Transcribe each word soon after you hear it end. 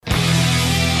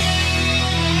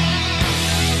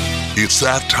It's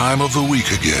that time of the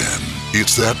week again.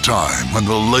 It's that time when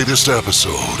the latest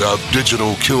episode of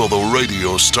Digital Kill the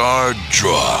Radio Star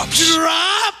drops.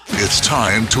 It's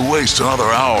time to waste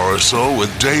another hour or so with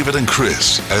David and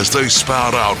Chris as they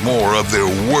spout out more of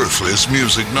their worthless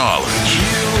music knowledge. You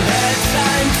had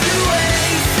time to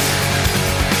waste,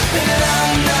 and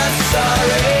I'm not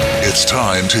sorry. It's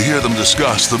time to hear them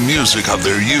discuss the music of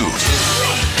their youth,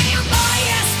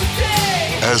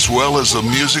 as well as the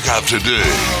music of today.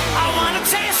 I wanna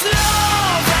taste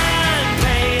love and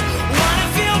pain, wanna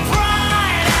feel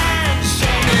pride and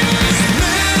shame.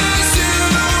 Miss you,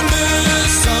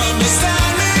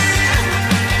 misunderstand me.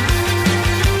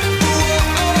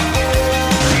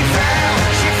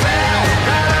 She fell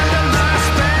right under my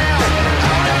spell.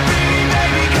 On a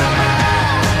baby, come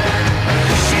on.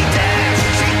 She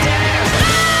danced.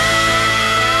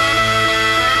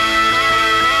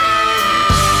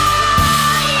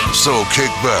 So kick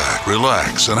back,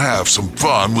 relax, and have some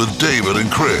fun with David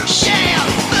and Chris.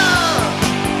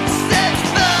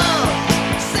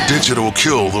 Digital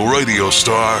Kill the Radio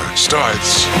Star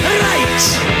starts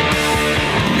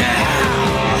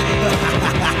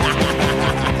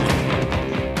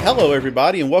Hello,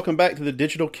 everybody, and welcome back to the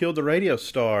Digital Kill the Radio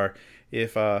Star.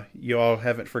 If you all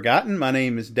haven't forgotten, my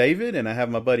name is David, and I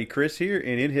have my buddy Chris here,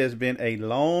 and it has been a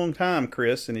long time,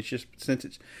 Chris, and it's just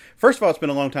first of all, it's been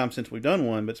a long time since we've done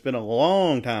one, but it's been a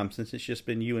long time since it's just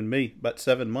been you and me, about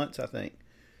 7 months, I think.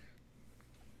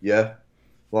 Yeah,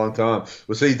 long time.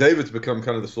 Well, see, David's become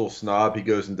kind of this little snob. He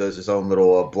goes and does his own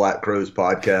little Black Crows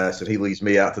podcast, and he leaves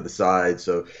me out to the side.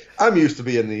 So I'm used to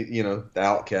being the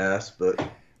outcast, but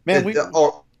Man,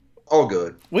 all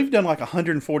good. We've done like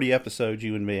 140 episodes,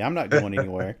 you and me. I'm not going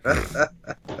anywhere.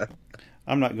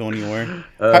 I'm not going anywhere.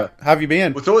 How have you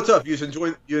been? So what's up? You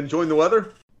enjoying the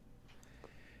weather?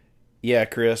 Yeah,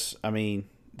 Chris. I mean,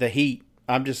 the heat.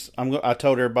 I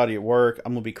told everybody at work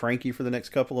I'm gonna be cranky for the next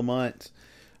couple of months.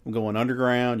 I'm going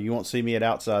underground. You won't see me at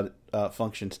outside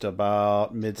functions till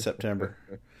about mid-September.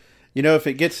 If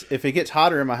it gets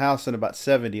hotter in my house than about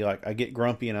 70, like I get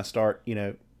grumpy and I start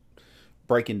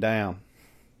breaking down.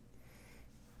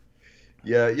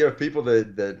 Yeah, people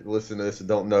that listen to this and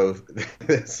don't know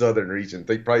the southern region,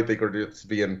 they probably think we're just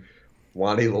being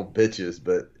whiny little bitches,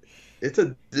 but it's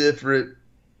a different.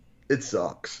 It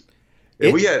sucks.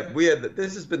 And we had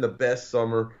this has been the best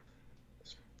summer,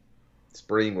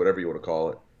 spring, whatever you want to call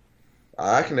it.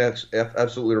 I can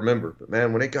absolutely remember, but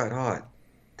man, when it got hot,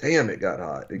 damn, it got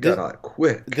hot. It got hot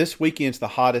quick. This weekend's the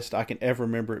hottest I can ever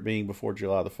remember it being before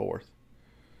July the 4th.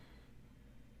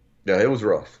 Yeah, it was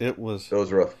rough. It was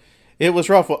rough. It was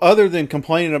rough. Well, other than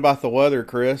complaining about the weather,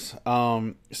 Chris,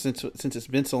 since it's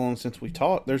been so long since we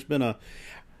talked,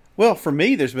 for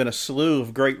me, there's been a slew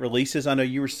of great releases. I know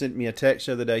you were sending me a text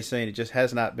the other day saying it just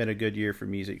has not been a good year for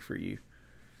music for you.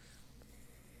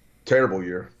 Terrible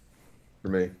year for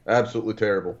me. Absolutely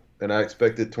terrible. And I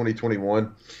expected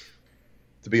 2021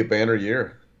 to be a banner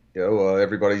year.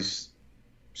 Everybody's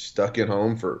stuck at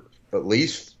home for at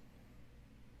least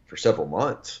for several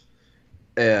months.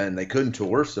 And they couldn't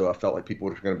tour, so I felt like people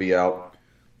were going to be out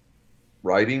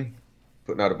writing,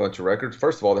 putting out a bunch of records.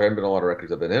 First of all, there haven't been a lot of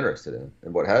records I've been interested in.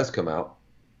 And what has come out,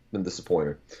 been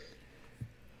disappointed,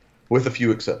 with a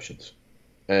few exceptions.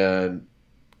 And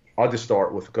I'll just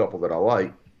start with a couple that I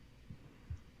like.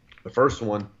 The first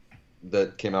one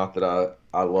that came out that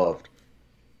I loved,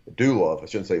 I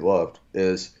shouldn't say loved,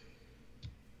 is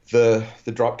the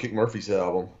Dropkick Murphys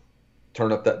album,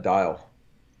 Turn Up That Dial.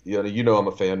 I'm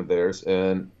a fan of theirs,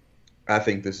 and I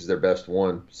think this is their best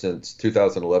one since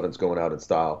 2011's Going Out in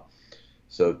Style.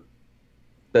 So,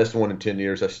 best one in 10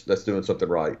 years. That's doing something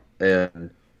right.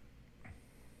 And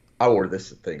I wore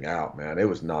this thing out, man. It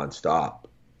was nonstop.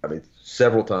 I mean,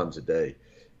 several times a day.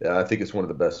 Yeah, I think it's one of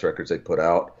the best records they put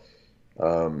out.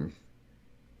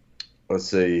 Let's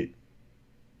see.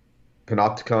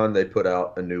 Panopticon, they put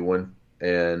out a new one,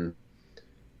 and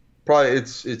probably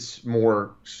it's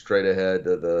more straight ahead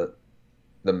to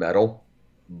the metal,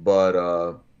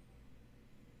 but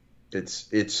it's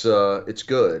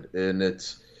good, and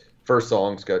its first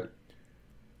song's got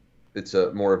it's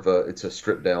a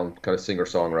stripped down kind of singer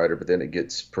songwriter, but then it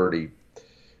gets pretty.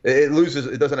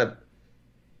 It doesn't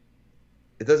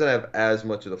have as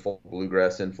much of the folk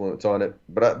bluegrass influence on it,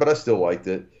 but I still liked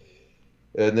it.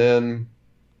 And then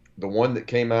the one that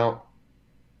came out,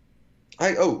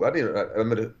 I'm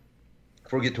gonna.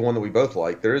 Before we get to one that we both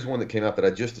like, there is one that came out that I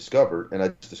just discovered, and I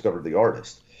just discovered the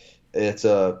artist. It's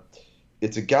a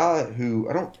guy who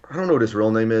I don't know what his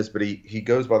real name is, but he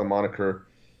goes by the moniker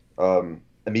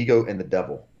Amigo and the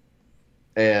Devil,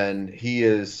 and he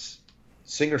is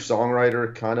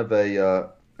singer-songwriter, kind of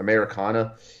a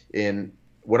Americana in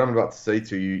what I'm about to say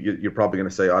to you, you're probably going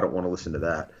to say, I don't want to listen to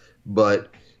that.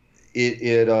 But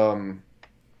it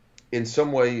in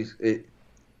some ways,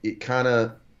 it kind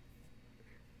of,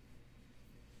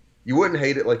 you wouldn't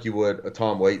hate it like you would a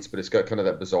Tom Waits, but it's got kind of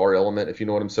that bizarre element, if you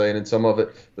know what I'm saying, in some of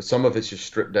it. But some of it's just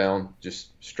stripped down,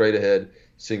 just straight ahead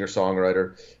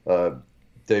singer-songwriter.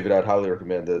 David, I'd highly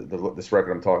recommend this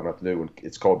record I'm talking about, the new one.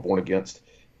 It's called Born Against,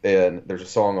 and there's a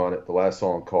song on it, the last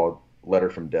song, called Letter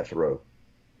from Death Row.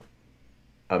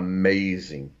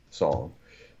 Amazing song.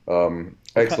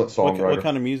 Excellent songwriter. What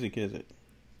kind of music is it?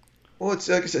 Well, it's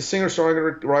like I said,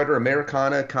 singer-songwriter,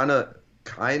 Americana, kind of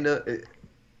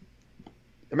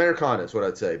Americana is what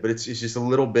I'd say, but it's just a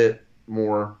little bit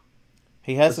more.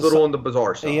 He has a little on the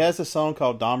bizarre side. He has a song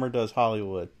called Dahmer Does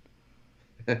Hollywood.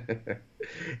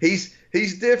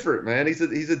 He's different, man. He's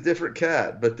a different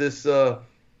cat. But this, here,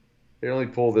 let me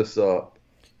pull this up.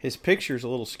 His picture's a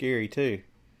little scary too.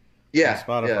 Yeah,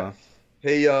 on Spotify. Yeah.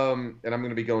 Hey, and I'm going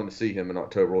to be going to see him in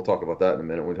October. We'll talk about that in a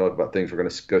minute when we talk about things we're going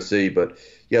to go see. But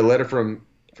yeah, Letter from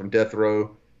Death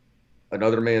Row,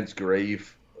 Another Man's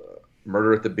Grave,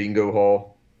 Murder at the Bingo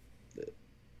Hall.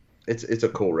 It's a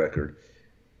cool record.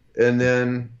 And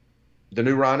then the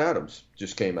new Ryan Adams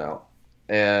just came out,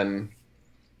 and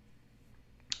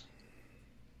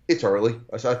it's early.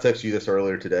 I texted you this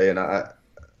earlier today, and I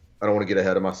don't want to get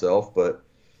ahead of myself, but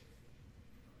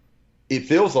it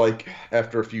feels like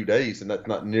after a few days, and that's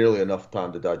not nearly enough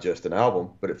time to digest an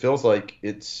album, but it feels like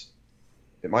it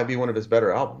might be one of his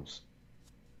better albums.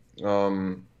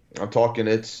 I'm talking,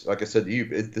 it's like I said to you,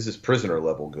 this is Prisoner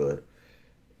level good,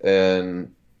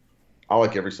 and I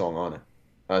like every song on it.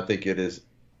 I think it is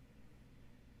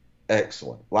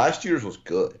excellent. Last year's was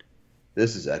good.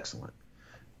 This is excellent.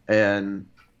 And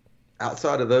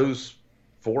outside of those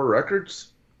 4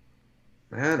 records,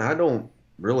 man, I don't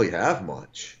really have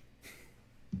much.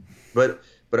 But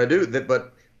I do.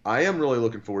 But I am really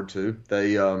looking forward to.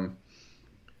 They,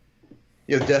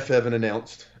 Def Heaven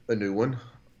announced a new one.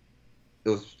 It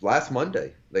was last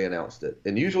Monday they announced it.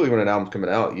 And usually when an album's coming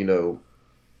out,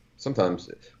 sometimes,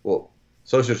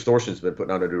 Social Distortion's been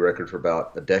putting out a new record for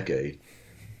about a decade.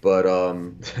 But a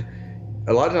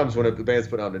lot of times when a band's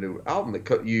putting out a new album,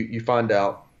 you find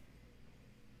out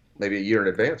maybe a year in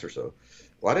advance or so.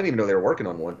 Well, I didn't even know they were working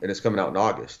on one, and it's coming out in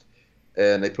August.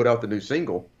 And they put out the new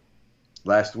single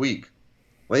last week,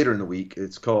 later in the week.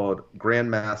 It's called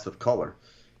Grand Mass of Color.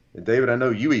 And David, I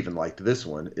know you even liked this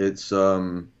one. It's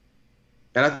and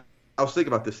I was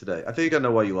thinking about this today. I think I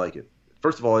know why you like it.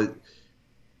 First of all,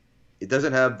 it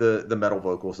doesn't have the metal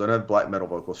vocals. It doesn't have black metal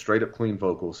vocals, straight up clean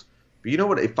vocals. But you know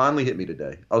what? It finally hit me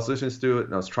today. I was listening to it,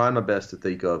 and I was trying my best to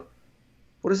think of,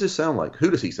 what does this sound like? Who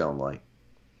does he sound like?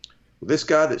 Well, this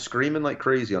guy that's screaming like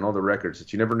crazy on all the records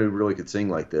that you never knew really could sing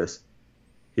like this,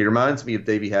 he reminds me of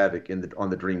Davey Havok on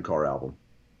the Dream Car album.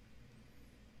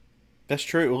 That's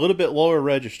true. A little bit lower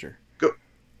register. Go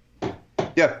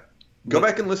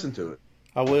back and listen to it.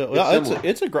 I will.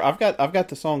 I've got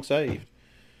the song saved,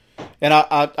 and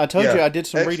I told you I did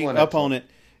some reading up on it.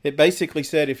 It basically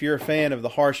said if you're a fan of the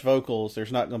harsh vocals,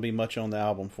 there's not going to be much on the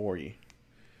album for you.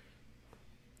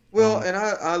 Well, and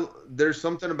I there's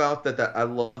something about that I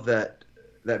love that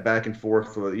back and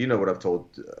forth. You know what I've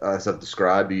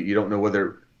described. You don't know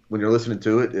whether when you're listening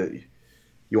to it,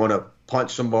 you want to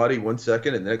punch somebody 1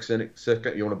 second, and the next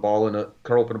second you want to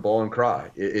curl up in a ball and cry.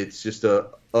 It's just a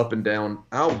up and down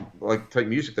album, like type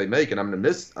music they make, and I'm gonna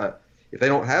miss if they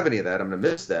don't have any of that. I'm gonna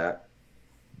miss that.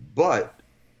 But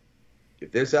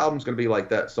if this album's gonna be like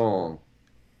that song,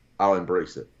 I'll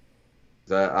embrace it.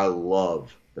 I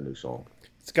love the new song.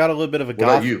 It's got a little bit of a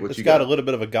goth. It's got a little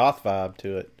bit of a goth vibe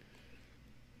to it.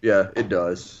 Yeah, it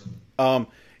does.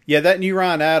 Yeah, that new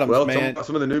Ryan Adams, man.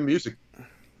 Some of the new music.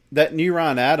 That new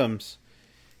Ryan Adams,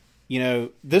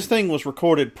 this thing was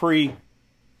recorded pre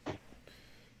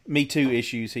Me Too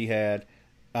issues he had,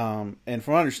 and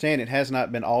from what I understand, it has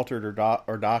not been altered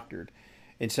or doctored,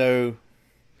 and so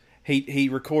he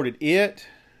recorded it,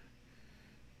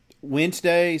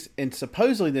 Wednesdays, and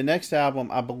supposedly the next album,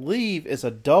 I believe, is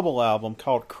a double album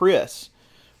called Chris,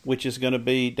 which is going to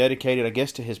be dedicated, I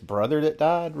guess, to his brother that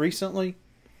died recently.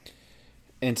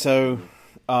 And so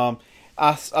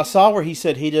I saw where he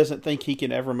said he doesn't think he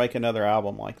can ever make another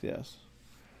album like this.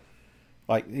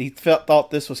 Like, he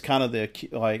thought this was kind of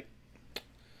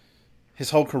his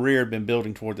whole career had been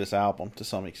building toward this album to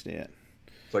some extent.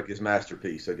 It's like his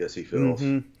masterpiece, I guess he feels.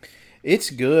 Mm-hmm. It's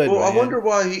good. Well, man. I wonder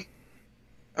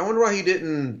why he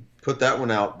didn't put that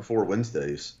one out before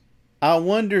Wednesdays. I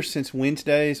wonder, since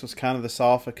Wednesdays was kind of the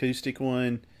soft acoustic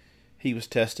one, he was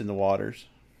testing the waters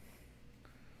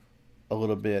a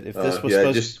little bit. If this was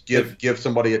just give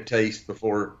somebody a taste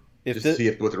before if just to see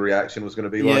what the reaction was going to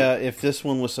be like. yeah, if this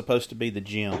one was supposed to be the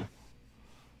gym,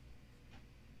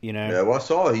 you know. Yeah, well, I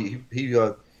saw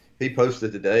he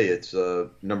posted today. It's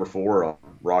number 4 on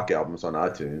rock albums on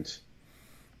iTunes.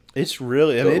 It's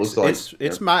really, I So it mean, looks like-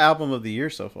 it's my album of the year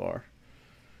so far.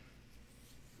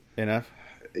 You know,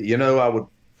 You know, I would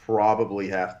probably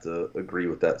have to agree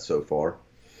with that so far.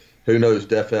 Who knows?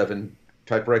 Def Heaven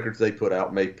type records they put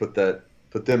out may put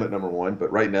them at number 1.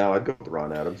 But right now, I'd go with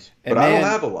Ron Adams. And But I man, don't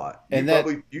have a lot. You and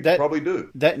probably do.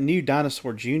 that new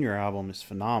Dinosaur Jr. album is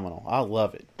phenomenal. I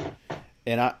love it.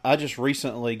 And I just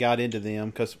recently got into them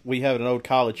because we have an old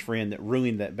college friend that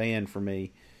ruined that band for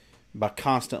me by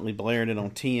constantly blaring it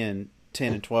on 10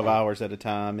 and 12 hours at a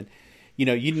time. And, you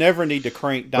know, you never need to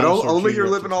crank But Dinosaur only Jr. You're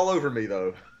up Living to- All Over Me,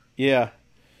 though. Yeah.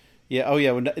 Yeah. Oh,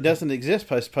 yeah. Well, it doesn't exist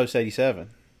post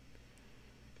 87.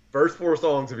 First 4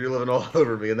 songs of You're Living All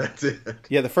Over Me, and that's it.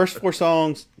 Yeah, the first 4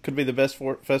 songs could be the best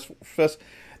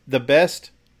the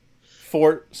best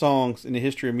 4 songs in the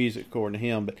history of music, according to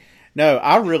him. But no,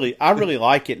 I really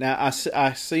like it. Now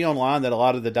I see online that a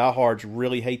lot of the diehards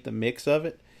really hate the mix of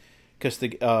it because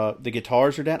the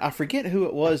guitars are down. I forget who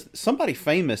it was. Somebody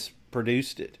famous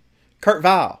produced it. Kurt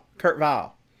Vile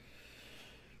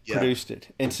Yeah. produced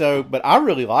it, and so but I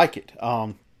really like it.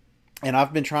 And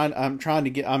I'm trying to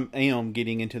get. I am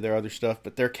getting into their other stuff,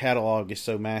 but their catalog is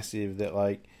so massive that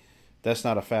like that's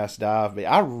not a fast dive. But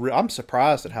I'm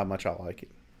surprised at how much I like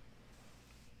it.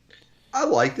 I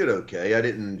liked it okay. I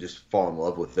didn't just fall in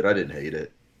love with it. I didn't hate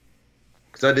it.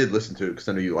 Because I did listen to it because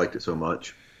I knew you liked it so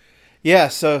much. Yeah,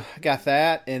 so I got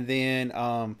that, and then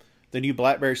the new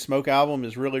Blackberry Smoke album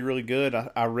is really, really good.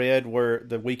 I read where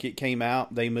the week it came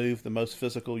out, they moved the most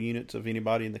physical units of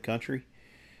anybody in the country.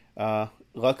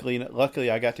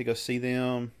 Luckily, I got to go see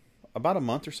them about a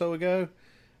month or so ago.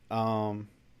 I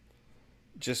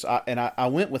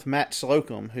went with Matt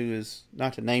Slocum, who is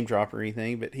not to name drop or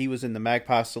anything, but he was in the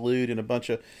Magpie Salute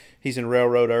and he's in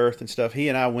Railroad Earth and stuff. He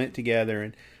and I went together,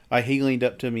 and he leaned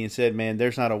up to me and said, "Man,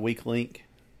 there's not a weak link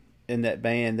in that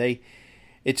band."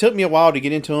 It took me a while to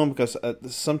get into them because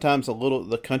sometimes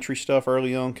the country stuff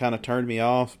early on kind of turned me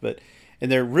off,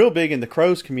 and they're real big in the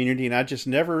Crows community, and I just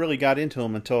never really got into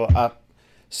them until I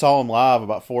saw them live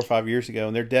about 4 or 5 years ago,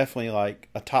 and they're definitely like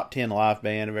a top 10 live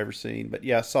band I've ever seen. But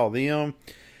yeah, I saw them.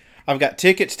 I've got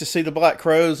tickets to see the Black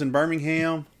Crows in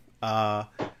Birmingham. I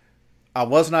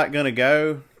was not going to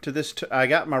go to this. I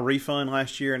got my refund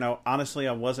last year, and honestly,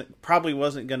 I probably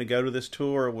wasn't going to go to this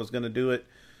tour. I was going to do it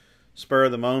spur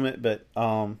of the moment, but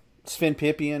Sven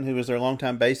Pippian, who was their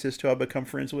longtime bassist, who I've become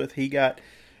friends with, he got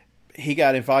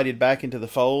invited back into the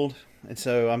fold, and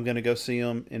so I'm going to go see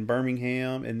him in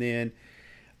Birmingham, and then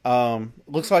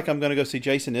looks like I'm going to go see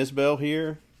Jason Isbell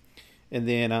here, and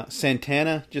then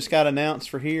Santana just got announced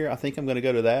for here. I think I'm going to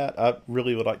go to that. I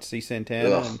really would like to see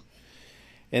Santana,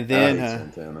 and then I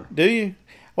hate Santana. do you?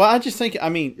 Well, I just think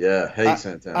Yeah,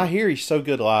 Santana. I hear he's so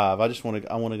good live. I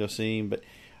want to go see him, but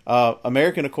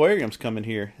American Aquarium's coming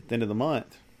here at the end of the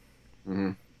month.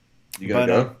 Mm-hmm. You gonna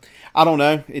go? I don't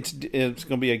know. It's going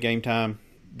to be a game time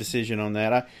decision on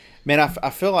that. I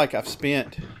feel like I've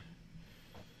spent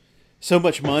so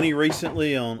much money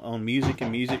recently on music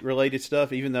and music related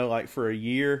stuff, even though like for a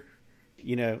year,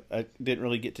 I didn't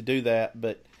really get to do that.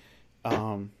 But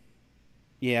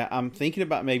yeah, I'm thinking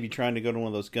about maybe trying to go to one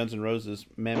of those Guns N' Roses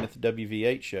Mammoth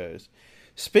WVH shows.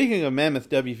 Speaking of Mammoth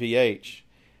WVH,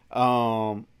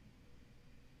 I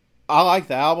like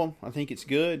the album. I think it's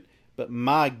good. But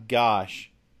my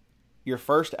gosh, your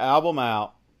first album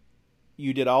out,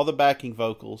 you did all the backing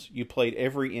vocals, you played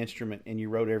every instrument, and you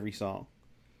wrote every song.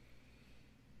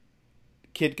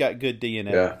 Kid got good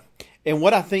DNA. Yeah. And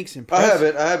what I think's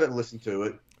impressive... I haven't listened to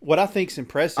it. What I think's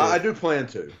impressive... I do plan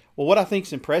to. Well, what I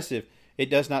think's impressive, it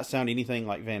does not sound anything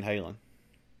like Van Halen.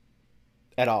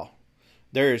 At all.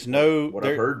 There is no... What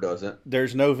I've heard doesn't.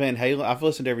 There's no Van Halen. I've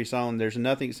listened to every song. There's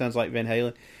nothing that sounds like Van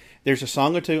Halen. There's a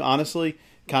song or two, honestly,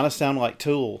 kind of sound like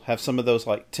Tool. Have some of those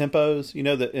like tempos,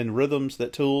 and rhythms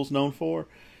that Tool's known for.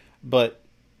 But,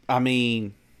 I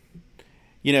mean...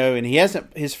 and he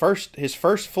hasn't. His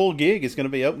first full gig is going to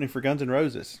be opening for Guns N'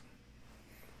 Roses,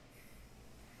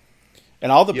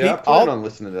 and all the I plan on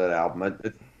listening to that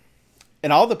album.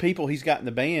 And all the people he's got in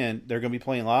the band, they're going to be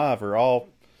playing live, are all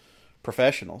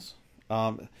professionals.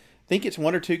 I think it's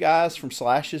one or two guys from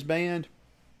Slash's band,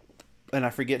 and I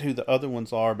forget who the other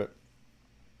ones are. But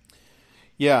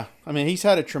yeah, I mean, he's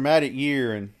had a traumatic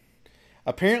year, and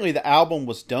apparently the album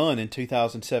was done in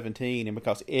 2017, and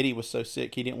because Eddie was so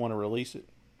sick, he didn't want to release it.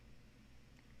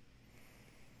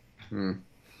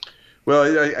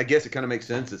 Well, I guess it kind of makes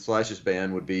sense that Slash's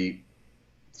band would be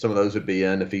some of those would be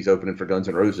in if he's opening for Guns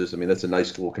N' Roses. I mean, that's a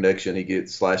nice little connection.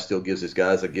 Slash still gives his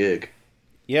guys a gig.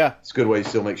 Yeah. It's a good way to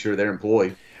still make sure they're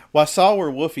employed. Well, I saw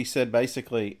where Wolfie said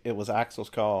basically it was Axel's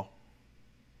call.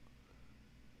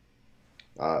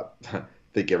 I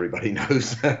think everybody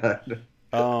knows that.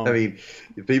 Um, I mean,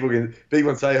 people can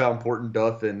say how important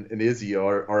Duff and Izzy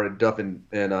are, or Duff and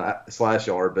Slash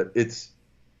are, but it's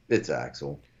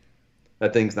Axel.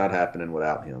 That thing's not happening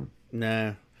without him.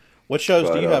 No. What shows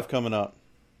do you have coming up?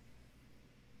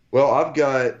 Well, I've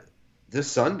got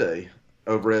this Sunday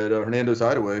over at Hernando's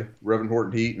Hideaway. Reverend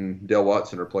Horton Heat and Dale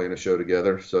Watson are playing a show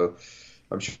together, so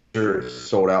I'm sure it's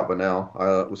sold out by now.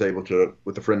 I was able to,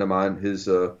 with a friend of mine,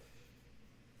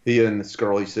 he and this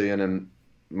girl he's seeing, and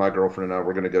my girlfriend and I,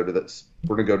 we're going to go to that.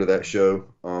 We're going to go to that show.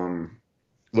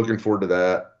 Looking forward to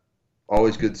that.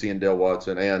 Always good seeing Dale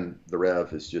Watson, and the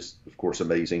Rev is just, of course,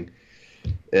 amazing.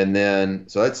 And then,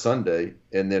 so that's Sunday,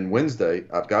 and then Wednesday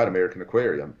I've got American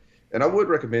Aquarium, and I would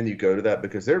recommend you go to that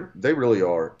because they really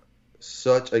are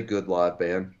such a good live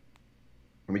band.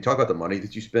 When we talk about the money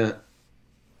that you spent,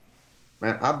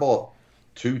 man, I bought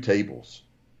 2 tables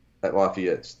at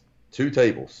Lafayette's, 2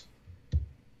 tables,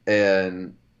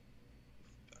 and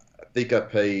I think I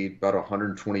paid about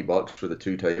 $120 for the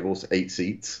 2 tables, 8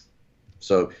 seats.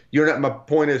 So my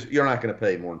point is, you're not going to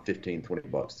pay more than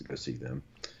 $15-20 to go see them.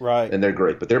 Right. And they're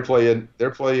great, but they're playing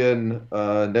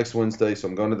next Wednesday, so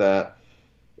I'm going to that.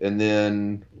 And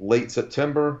then late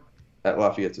September at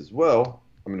Lafayette's as well,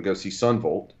 I'm going to go see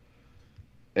Sunvolt.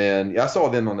 And I saw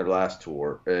them on their last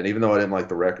tour, and even though I didn't like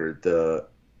the record, the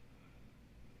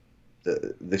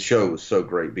show was so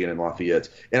great being in Lafayette's.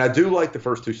 And I do like the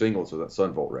first 2 singles of that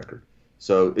Sunvolt record,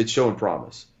 so it's showing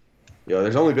promise.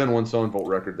 There's only been one Sunvolt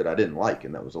record that I didn't like,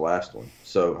 and that was the last one.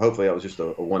 So hopefully that was just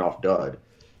a one-off dud.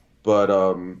 But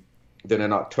then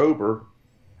in October,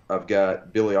 I've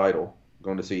got Billy Idol,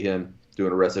 going to see him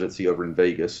doing a residency over in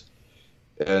Vegas.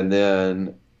 And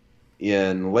then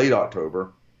in late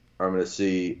October, I've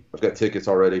got tickets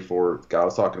already for the guy I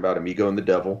was talking about, Amigo and the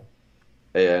Devil,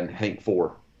 and Hank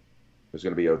 4 is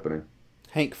going to be opening.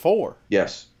 Hank 4?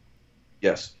 Yes.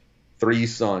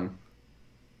 Three's son.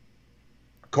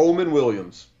 Coleman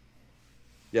Williams.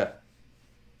 Yeah.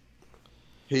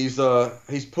 He's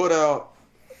put out,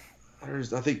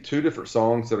 there's I think 2 different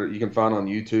songs that you can find on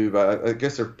YouTube. I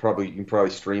guess you can probably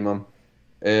stream them.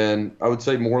 And I would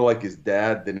say more like his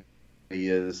dad than he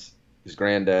is his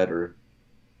granddad or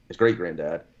his great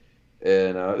granddad.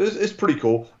 And it's pretty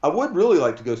cool. I would really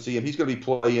like to go see him. He's going to be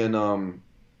playing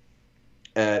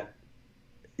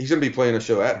a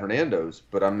show at Hernando's,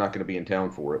 but I'm not going to be in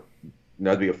town for it.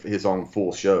 That'd be his own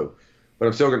full show. But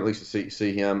I'm still going to at least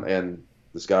see him and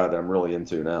this guy that I'm really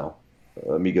into now,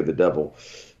 Amiga the Devil.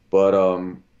 But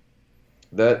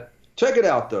check it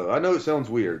out though. I know it sounds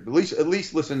weird. At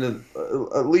least listen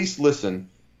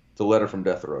to Letter from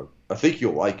Death Row. I think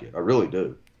you'll like it. I really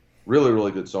do. Really,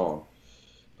 really good song.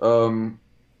 The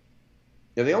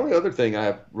only other thing I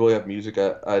have music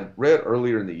I read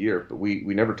earlier in the year, but we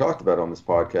never talked about on this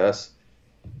podcast.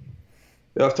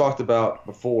 I've talked about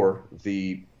before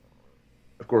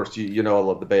of course, I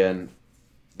love the band,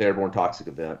 the Airborne Toxic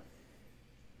Event,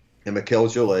 and Mikel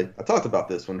Jolet. I talked about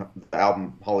this when the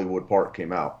album Hollywood Park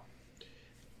came out.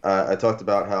 I talked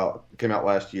about how it came out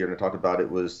last year, and I talked about it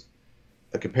was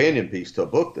a companion piece to a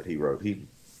book that he wrote. He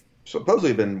supposedly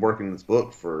had been working on this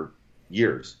book for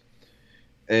years,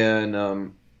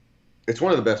 and it's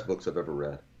one of the best books I've ever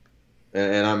read.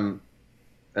 And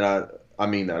I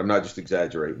mean that. I'm not just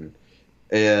exaggerating.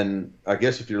 And I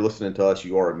guess if you're listening to us,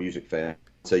 you are a music fan.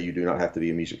 I'd say you do not have to be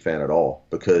a music fan at all,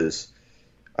 because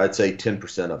I'd say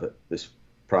 10% of it is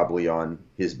probably on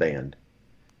his band,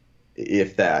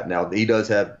 if that. Now, he does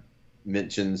have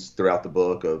mentions throughout the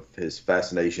book of his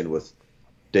fascination with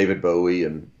David Bowie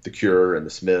and The Cure and the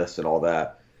Smiths and all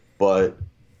that. But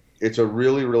it's a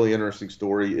really, really interesting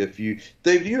story. Dave,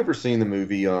 have you ever seen the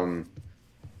movie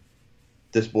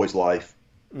This Boy's Life?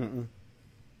 Mm-mm.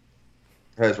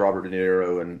 It has Robert De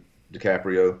Niro and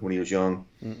DiCaprio when he was young.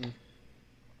 Mm-mm.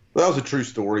 That was a true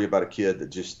story about a kid that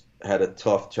just had a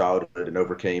tough childhood and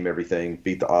overcame everything,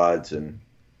 beat the odds, and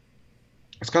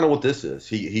it's kind of what this is.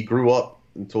 He grew up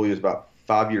until he was about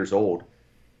 5 years old.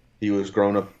 He was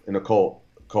growing up in a cult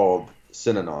called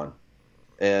Synanon,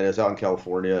 and it's out in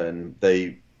California, and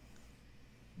they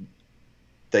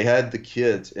had the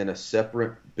kids in a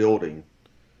separate building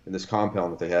in this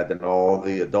compound that they had than all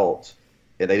the adults,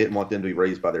 and they didn't want them to be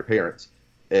raised by their parents,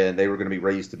 and they were going to be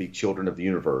raised to be children of the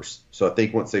universe. So I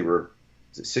think once they were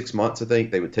 6 months, I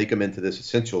think, they would take them into this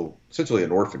essentially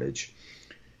an orphanage.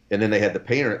 And then they had the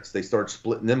parents, they started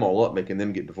splitting them all up, making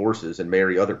them get divorces and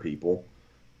marry other people.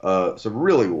 Some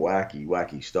really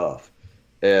wacky stuff,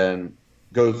 and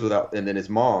goes without. And then his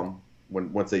mom,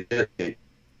 once they did,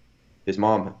 his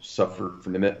mom suffered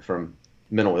from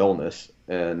mental illness,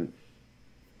 and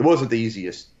it wasn't the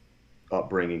easiest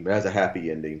upbringing, but it has a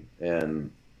happy ending,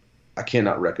 and I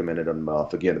cannot recommend it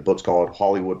enough. Again, the book's called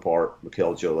Hollywood Park,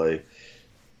 Mikel Jolet.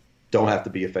 Don't have to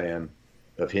be a fan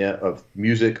of him, of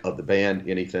music, of the band,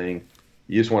 anything.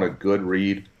 You just want a good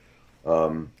read,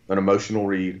 an emotional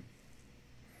read,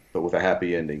 but with a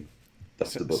happy ending.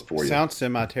 That's the book for you. Sounds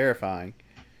semi-terrifying.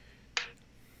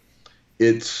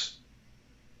 It's,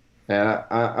 and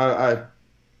I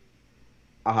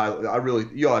really,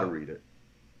 you ought to read it.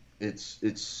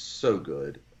 It's so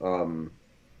good.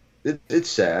 It's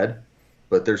sad,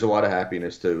 but there's a lot of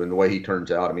happiness too, and the way he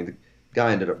turns out. I mean, the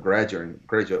guy ended up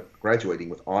graduating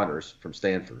with honors from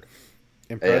Stanford,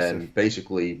 Impressive. and he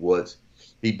basically was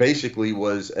he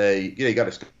got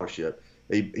a scholarship.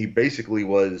 He basically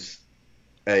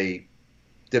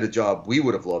did a job we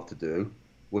would have loved to do,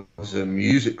 was a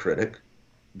music critic,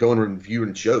 going and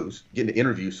reviewing shows, getting to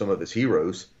interview some of his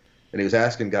heroes, and he was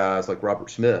asking guys like Robert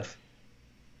Smith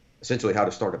essentially how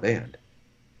to start a band.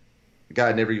 The guy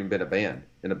had never even been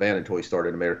in a band until he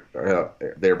started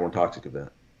the Airborne Toxic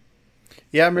event.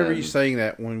 Yeah, I remember you saying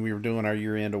that when we were doing our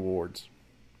year-end awards.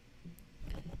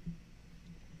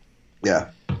 Yeah,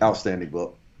 outstanding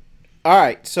book. All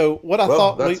right, so what I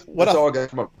thought that's all I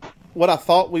got from what I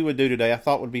thought we would do today, I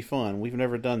thought would be fun. We've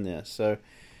never done this, so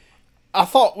I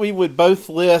thought we would both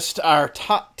list our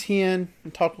top 10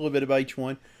 and talk a little bit about each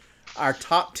one. Our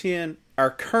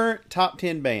current top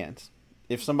 10 bands.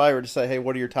 If somebody were to say, "Hey,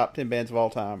 what are your top 10 bands of all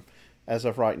time as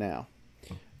of right now?"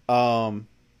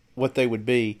 What they would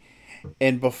be.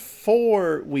 And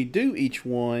before we do each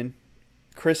one,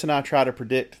 Chris and I try to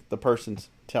predict the person's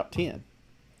top 10.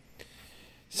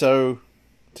 So,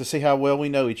 to see how well we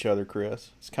know each other,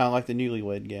 Chris, it's kind of like the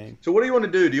newlywed game. So what do you want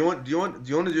to do? Do you want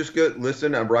to just go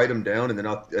listen and write them down, and then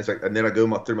I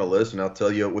go through my list and I'll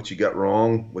tell you what you got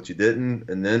wrong, what you didn't,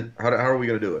 and then how are we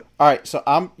going to do it? All right,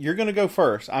 so you're going to go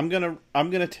first. I'm going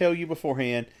to tell you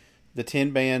beforehand the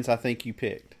 10 bands I think you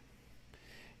picked.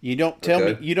 You don't tell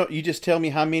me you just tell me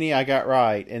how many I got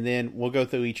right, and then we'll go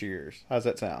through each of yours. How's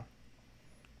that sound?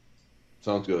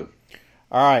 Sounds good.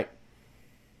 All right.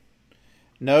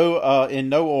 No, in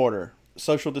no order.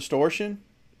 Social Distortion,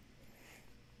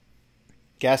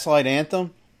 Gaslight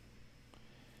Anthem,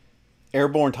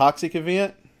 Airborne Toxic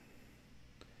Event,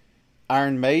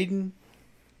 Iron Maiden,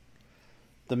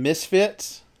 The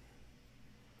Misfits,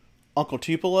 Uncle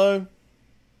Tupelo,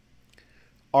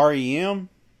 REM,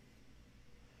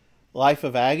 Life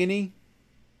of Agony,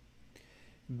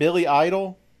 Billy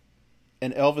Idol,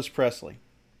 and Elvis Presley.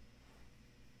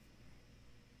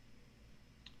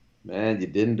 Man, you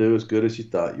didn't do as good as you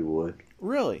thought you would.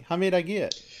 Really? How many did I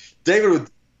get? David was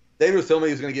telling me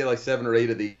he was going to get like 7 or 8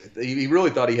 of these. He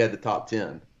really thought he had the top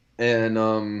 10. And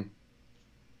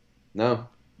no,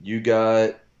 you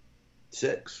got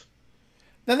 6.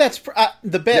 Now that's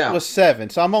the bet was 7,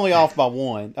 so I'm only off by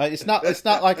 1. It's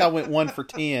not like I went 1 for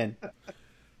 10.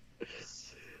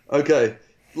 Okay,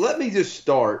 let me just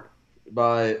start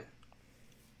by,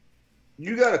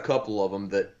 you got a couple of them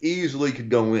that easily could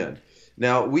go in.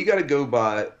 Now, we got to go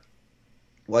by,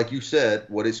 like you said,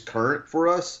 what is current for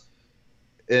us.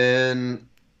 And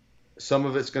some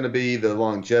of it's going to be the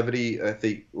longevity. I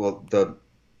think, well, the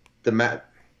I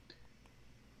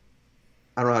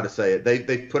don't know how to say it.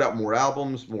 They put out more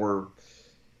albums, more.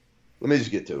 Let me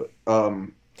just get to it. All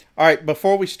right,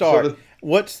 before we start,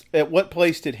 at what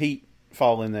place did Heat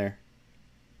fall in there?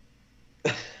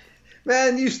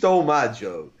 Man, you stole my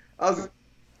joke. I was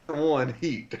one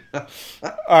Heat. All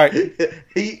right,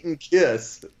 Heat and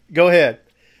Kiss. Go ahead.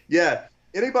 Yeah.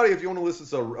 Anybody, if you want to listen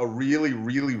to a really,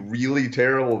 really, really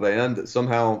terrible band that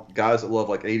somehow guys that love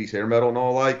like 80s hair metal and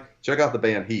all like, check out the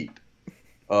band Heat.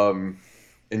 And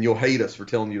you'll hate us for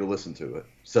telling you to listen to it.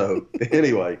 So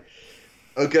anyway,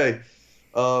 okay.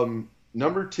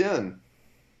 Number 10,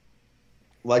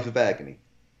 Life of Agony.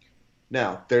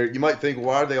 Now, you might think,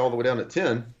 why are they all the way down at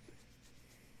 10?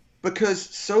 Because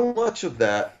so much of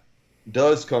that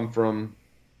does come from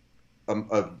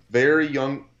a very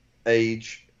young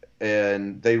age,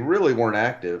 and they really weren't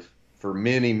active for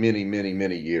many, many, many,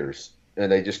 many years.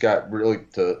 And they just got really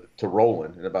to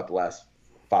rolling in about the last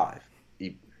 5,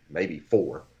 maybe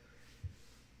 4.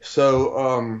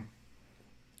 So,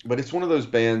 but it's one of those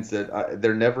bands that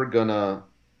I'm never gonna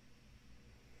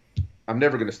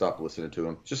stop listening to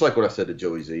them. Just like what I said to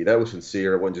Joey Z. That was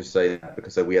sincere. I wasn't just saying that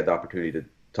because we had the opportunity to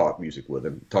talk music with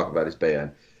him, talk about his band.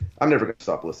 I'm never going to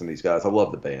stop listening to these guys. I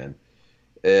love the band.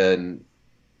 And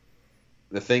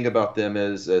the thing about them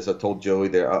is, as I told Joey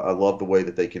there, I love the way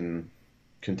that they can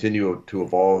continue to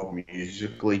evolve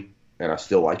musically, and I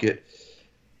still like it.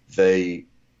 They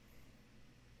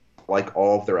like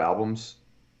all of their albums,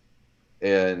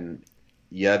 and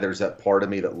yeah, there's that part of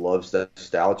me that loves the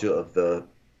nostalgia of the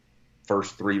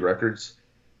first 3 records,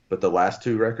 but the last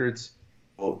 2 records,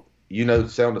 well,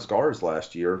 Sound of Scars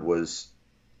last year was,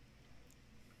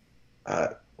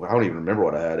 well, I don't even remember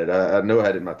what I had it. I know I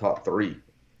had it in my top 3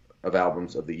 of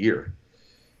albums of the year.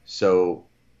 So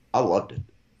I loved it.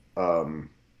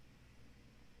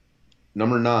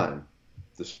 Number 9,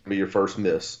 this will be your first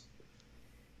miss.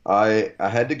 I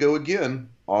had to go again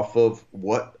off of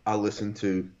what I listened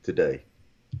to today.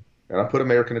 And I put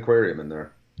American Aquarium in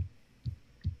there.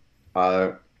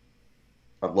 I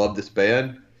love this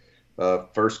band.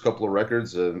 First couple of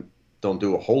records don't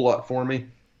do a whole lot for me,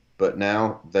 but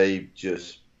now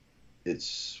it's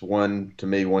one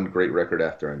great record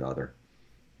after another.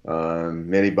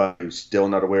 Anybody who's still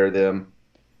not aware of them,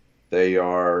 they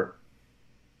are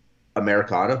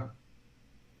Americana,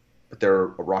 but they're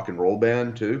a rock and roll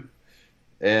band too.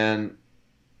 And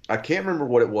I can't remember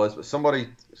what it was, but somebody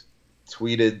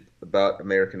tweeted about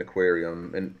American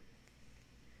Aquarium, and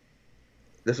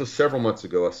this was several months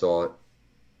ago. I saw it,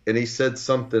 and he said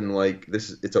something like,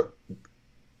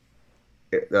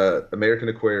 American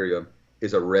Aquarium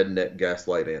is a redneck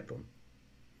gaslight anthem.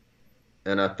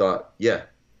 And I thought, yeah,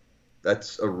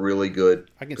 that's a really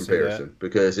good comparison,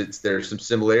 because there's some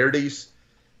similarities,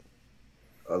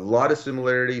 a lot of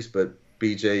similarities, but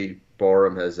BJ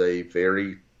Barham has a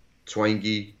very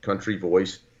twangy country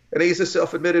voice, and he's a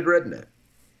self-admitted redneck.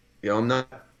 I'm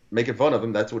not making fun of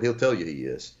him. That's what he'll tell you he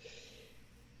is.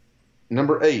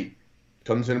 Number 8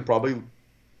 comes in probably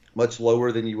much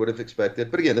lower than you would have expected.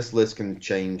 But again, this list can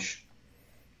change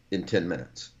in 10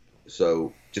 minutes.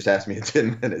 So just ask me in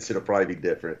 10 minutes. It'll probably be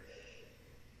different.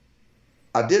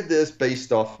 I did this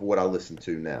based off of what I listen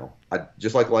to now.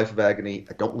 Just like Life of Agony,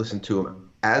 I don't listen to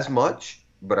them as much,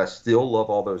 but I still love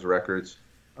all those records.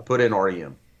 I put in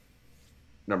REM,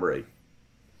 number 8.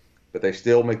 But they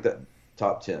still make that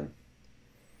top 10.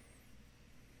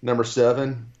 Number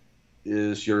 7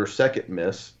 is your second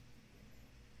miss.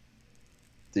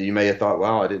 That you may have thought,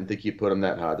 wow, I didn't think you put them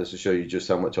that high. This will show you just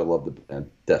how much I love the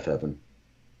band, Deaf Heaven.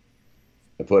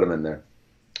 I put them in there.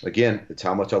 Again, it's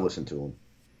how much I listen to them.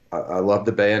 I love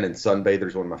the band, and Sunbather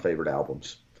is one of my favorite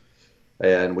albums.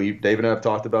 And Dave and I have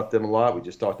talked about them a lot. We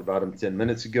just talked about them 10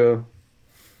 minutes ago.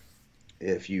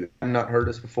 If you have not heard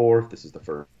us before, if this is the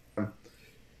first time,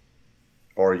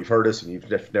 or you've heard us and you've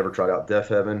never tried out Deaf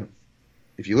Heaven,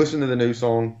 if you listen to the new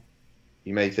song,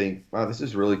 you may think, wow, this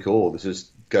is really cool. This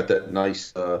has got that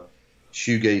nice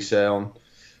shoegaze sound.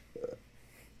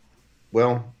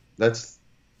 Well,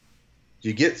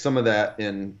 you get some of that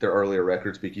in their earlier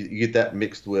records, but you get that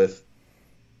mixed with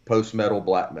post-metal,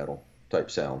 black metal type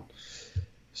sound.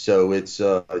 So it's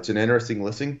an interesting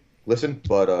listen,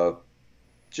 but I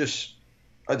just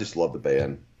love the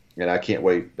band, and I can't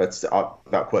wait. That's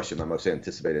without question my most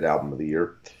anticipated album of the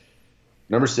year.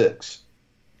 Number 6.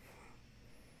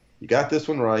 You got this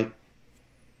one right,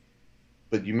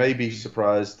 but you may be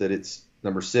surprised that it's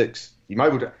number 6.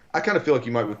 I kind of feel like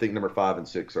you might would think number 5 and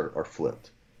 6 are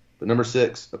flipped. But number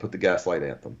 6, I put the Gaslight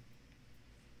Anthem.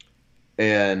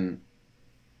 And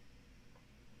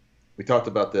we talked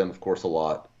about them, of course, a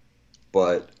lot.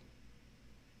 But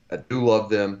I do love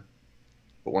them.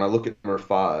 But when I look at number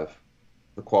 5,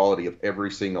 the quality of every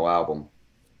single album,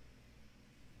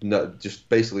 just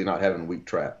basically not having weak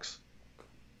tracks.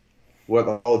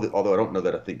 Well, although I don't know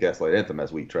that I think Gaslight Anthem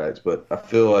has weak tracks, but I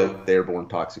feel like the Airborne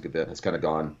Toxic Event has kind of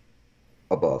gone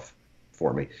above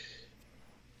for me.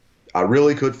 I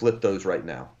really could flip those right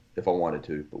now if I wanted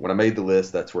to, but when I made the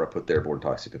list, that's where I put the Airborne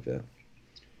Toxic Event,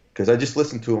 because I just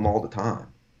listen to them all the time,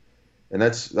 and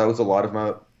that was a lot of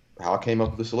how I came up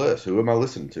with this list. Who am I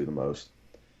listening to the most?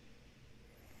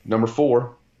 Number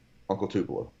 4, Uncle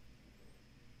Tupelo.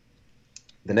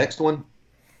 The next one,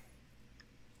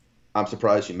 I'm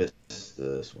surprised you missed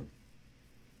this one.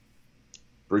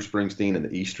 Bruce Springsteen and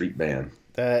the E Street Band.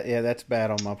 That's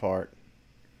bad on my part.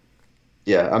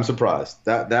 Yeah, I'm surprised.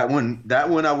 That one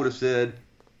I would have said,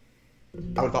 I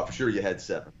would have thought for sure you had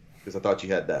 7, because I thought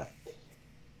you had that.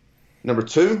 Number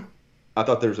 2, I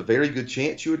thought there was a very good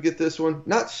chance you would get this one.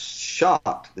 Not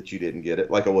shocked that you didn't get it,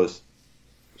 like I was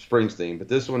Springsteen, but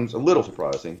this one's a little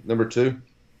surprising. Number 2,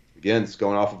 again, it's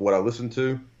going off of what I listened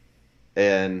to,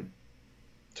 and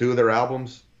 2 of their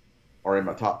albums are in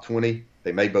my top 20.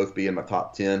 They may both be in my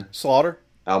top 10. Slaughter?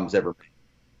 Albums ever made.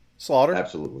 Slaughter?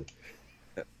 Absolutely.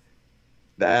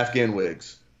 The Afghan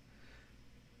Wigs.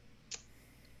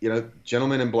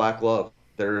 Gentlemen in Black Love.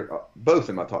 They're both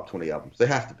in my top 20 albums. They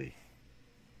have to be.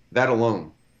 That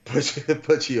alone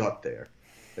puts you up there.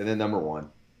 And then number 1,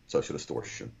 Social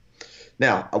Distortion.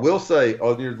 Now, I will say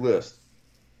on your list,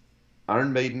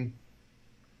 Iron Maiden,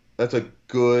 that's a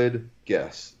good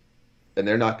guess. And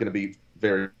they're not going to be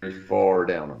very, very far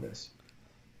down on this.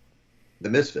 The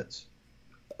Misfits.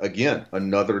 Again,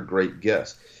 another great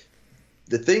guess.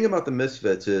 The thing about the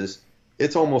Misfits is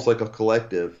it's almost like a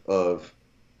collective of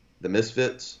the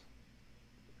Misfits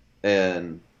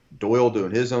and Doyle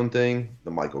doing his own thing,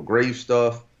 the Michael Graves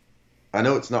stuff. I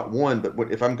know it's not one,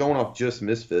 but if I'm going off just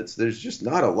Misfits, there's just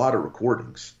not a lot of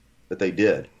recordings that they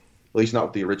did, at least not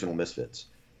with the original Misfits.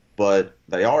 But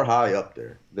they are high up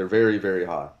there. They're very, very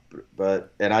high.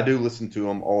 And I do listen to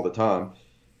them all the time.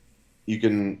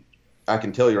 I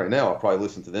can tell you right now, I probably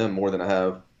listen to them more than I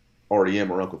have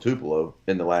REM or Uncle Tupelo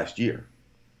in the last year.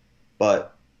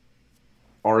 But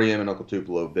REM and Uncle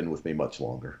Tupelo have been with me much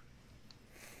longer.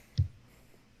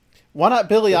 Why not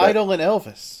Billy Idol and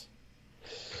Elvis?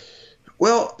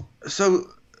 Well,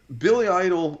 so Billy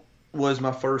Idol was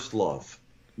my first love,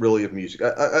 really, of music.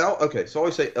 Okay, so I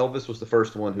always say Elvis was the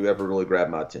first one who ever really grabbed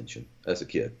my attention as a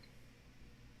kid.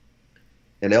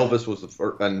 And Elvis was the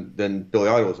first, and then Billy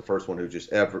Idol was the first one who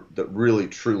that really,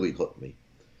 truly hooked me.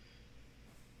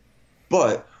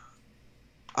 But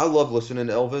I love listening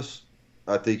to Elvis.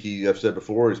 I think I've said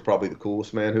before, he's probably the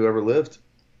coolest man who ever lived.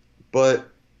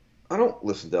 But I don't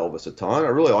listen to Elvis a ton. I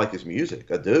really like his music.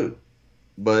 I do.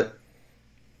 But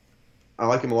I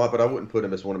like him a lot, but I wouldn't put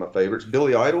him as one of my favorites.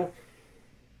 Billy Idol,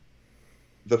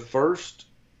 the first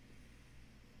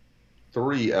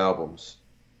 3 albums,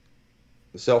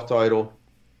 the self-titled,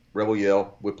 Rebel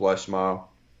Yell, Whiplash Smile,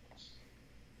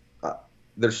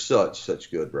 they're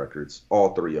such good records,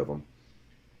 all 3 of them.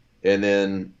 And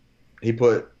then he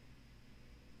put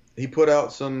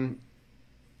out some.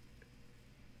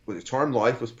 Charmed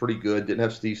Life was pretty good. Didn't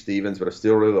have Steve Stevens, but I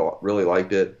still really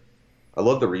liked it. I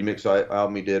love the remix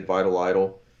album he did, Vital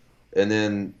Idol. And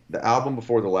then the album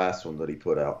before the last one that he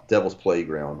put out, Devil's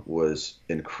Playground, was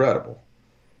incredible.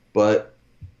 But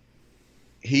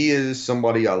he is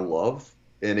somebody I love,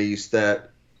 and he's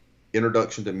that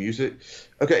introduction to music.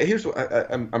 Okay, here's what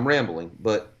I'm rambling,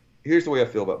 but here's the way I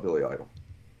feel about Billy Idol.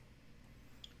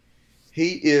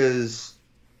 He is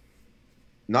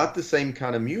not the same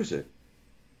kind of music,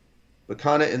 but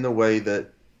kind of in the way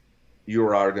that you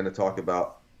or I are going to talk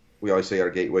about. We always say our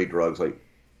gateway drugs like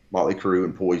Motley Crue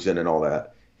and Poison and all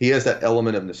that. He has that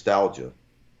element of nostalgia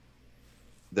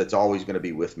that's always going to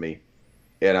be with me.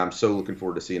 And I'm so looking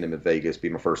forward to seeing him in Vegas. Be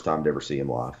my first time to ever see him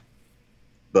live.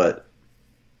 But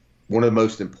one of the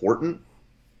most important,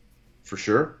 for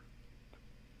sure,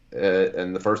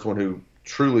 and the first one who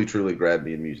truly, truly grabbed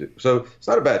me in music. So it's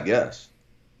not a bad guess.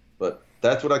 But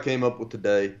that's what I came up with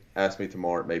today. Ask me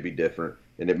tomorrow, it may be different.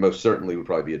 And it most certainly would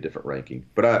probably be a different ranking.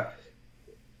 But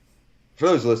for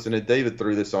those listening, David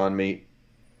threw this on me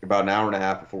about an hour and a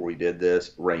half before we did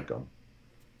this, rank them.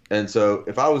 And so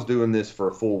if I was doing this for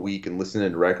a full week and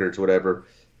listening to records, whatever,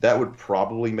 that would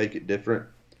probably make it different.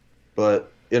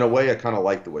 But in a way, I kind of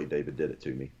like the way David did it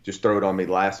to me. Just throw it on me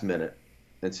last minute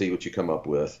and see what you come up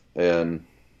with. And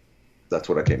that's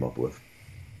what I came up with.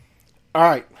 All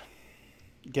right.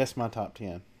 Guess my top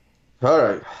 10. All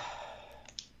right.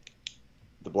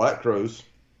 The Black Crowes.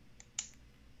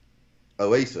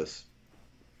 Oasis.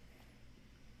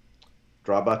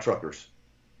 Drive-By Truckers.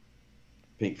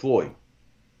 Pink Floyd.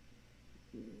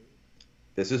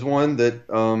 This is one that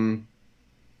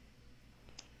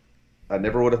I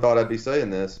never would have thought I'd be saying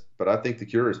this, but I think The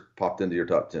Cure has popped into your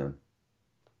top 10.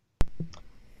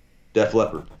 Def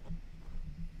Leppard.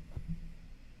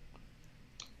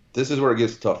 This is where it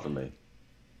gets tough for me.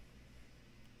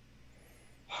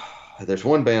 There's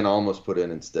one band I almost put in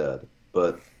instead,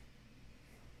 but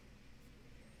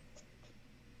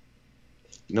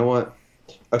you know what?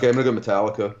 Okay, I'm going to go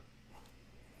Metallica,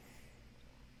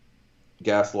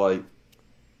 Gaslight,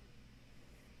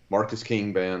 Marcus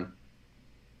King Band,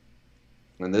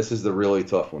 and this is the really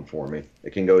tough one for me.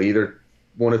 It can go either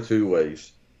one of 2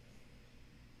 ways.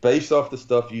 Based off the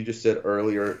stuff you just said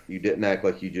earlier, you didn't act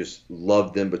like you just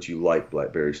loved them, but you liked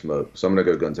Blackberry Smoke. So I'm going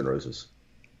to go Guns N' Roses.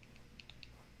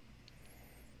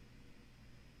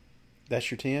 That's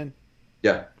your 10?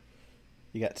 Yeah.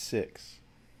 You got 6.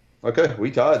 Okay,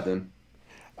 we tied then.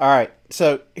 All right,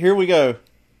 so here we go.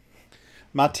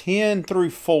 My 10 through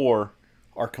 4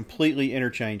 are completely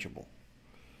interchangeable.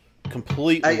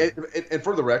 Completely. And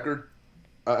for the record,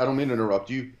 I don't mean to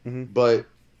interrupt you, but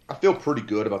I feel pretty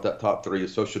good about that top 3 of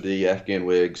Social D, Afghan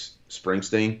Wigs,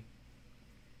 Springsteen.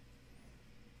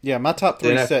 Yeah, my top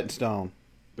 3 is set in stone.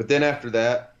 But then after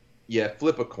that, yeah,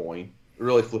 flip a coin.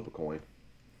 Really flip a coin.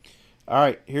 All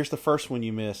right, here's the first one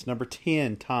you missed. Number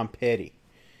 10, Tom Petty.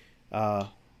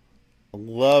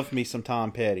 Love me some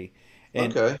Tom Petty.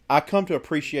 And Okay. I come to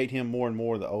appreciate him more and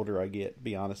more the older I get, to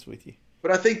be honest with you.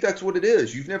 But I think that's what it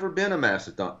is. You've never been a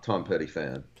massive Tom Petty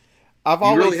fan. I've You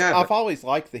always really haven't. I've always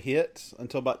liked the hits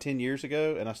until about 10 years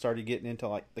ago, and I started getting into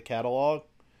like the catalog.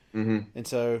 Mm-hmm. And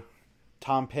so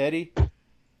Tom Petty,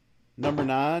 number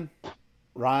 9,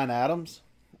 Ryan Adams.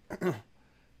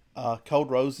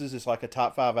 Cold Roses is like a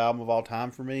top 5 album of all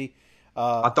time for me.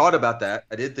 I thought about that.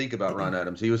 I did think about Ryan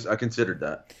Adams. I considered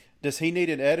that. Does he need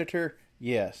an editor?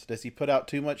 Yes. Does he put out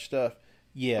too much stuff?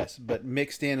 Yes. But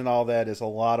mixed in and all that is a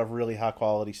lot of really high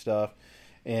quality stuff.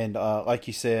 And like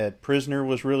you said, Prisoner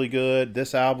was really good.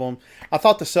 This album, I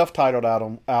thought the self-titled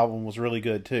album was really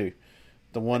good too.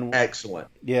 The one, Excellent.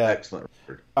 yeah. Excellent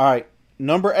record. All right,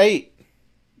 number 8,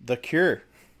 The Cure.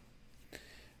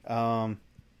 I'm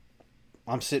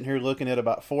sitting here looking at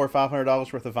about $400 or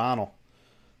 $500 worth of vinyl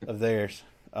of theirs.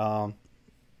 I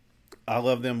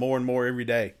love them more and more every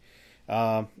day.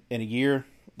 In a year,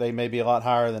 they may be a lot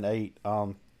higher than 8.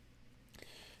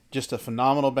 Just a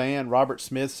phenomenal band. Robert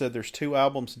Smith said there's 2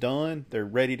 albums done. They're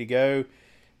ready to go.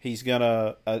 He's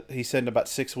gonna. He said in about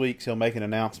 6 weeks he'll make an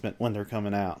announcement when they're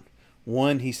coming out.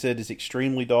 One he said is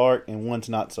extremely dark, and one's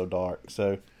not so dark.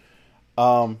 So,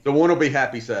 So one will be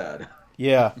happy sad.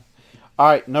 yeah. All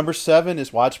right, number 7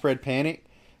 is Widespread Panic.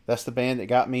 That's the band that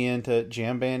got me into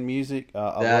jam band music.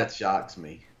 That shocks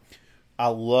me. I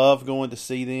love going to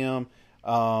see them.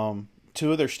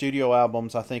 2 of their studio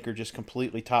albums I think are just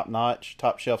completely top notch,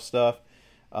 top shelf stuff.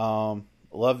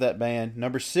 Love that band.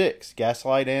 Number 6,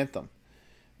 Gaslight Anthem.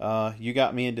 You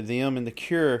got me into them and The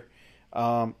Cure.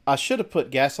 I should have put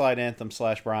Gaslight Anthem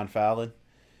 / Brian Fallon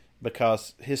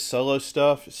because his solo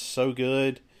stuff is so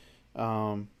good.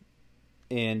 But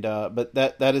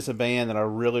that is a band that I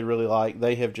really, really like.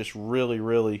 They have just really,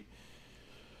 really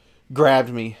grabbed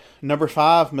me. Number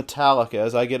 5, Metallica.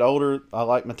 As I get older, I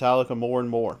like Metallica more and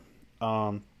more.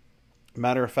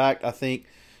 Matter of fact, I think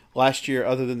last year,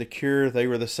 other than The Cure, they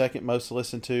were the second most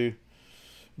listened to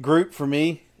group for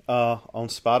me on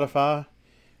Spotify.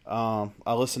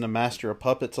 I listen to Master of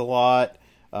Puppets a lot.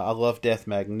 I love Death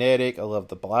Magnetic. I love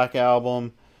the Black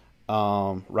Album.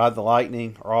 Ride the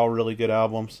Lightning are all really good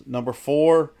albums. Number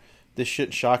 4, this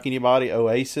shouldn't shock anybody,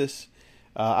 Oasis.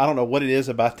 I don't know what it is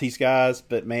about these guys,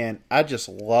 but man, I just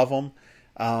love them.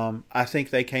 I think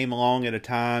they came along at a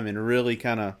time and really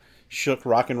kind of shook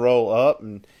rock and roll up.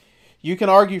 And you can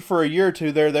argue for a year or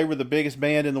two there, they were the biggest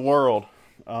band in the world.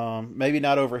 Maybe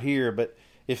not over here, but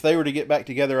if they were to get back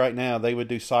together right now, they would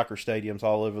do soccer stadiums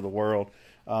all over the world.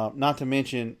 Not to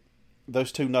mention,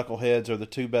 those 2 knuckleheads are the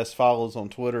 2 best follows on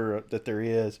Twitter that there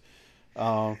is.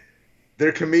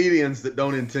 They're comedians that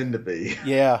don't intend to be.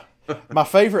 Yeah. My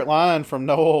favorite line from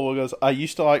Noel goes, I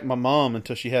used to like my mom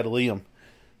until she had Liam.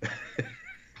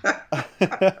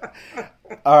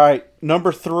 All right.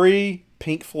 Number 3,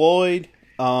 Pink Floyd.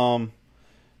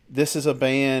 This is a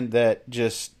band that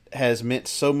just has meant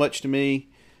so much to me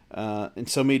in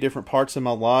so many different parts of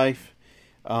my life.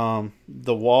 The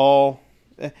Wall.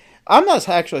 I'm not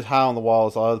actually as high on The Wall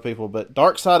as a lot of people, but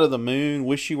Dark Side of the Moon,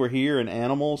 Wish You Were Here, and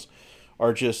Animals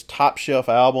are just top shelf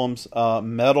albums.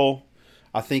 Metal,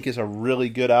 I think, is a really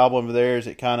good album of theirs.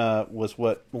 It kind of was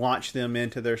what launched them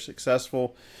into their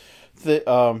successful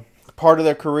part of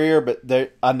their career, but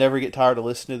I never get tired of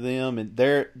listening to them. And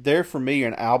they're for me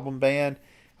an album band.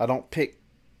 I don't pick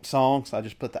songs. I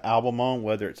just put the album on,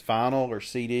 whether it's vinyl or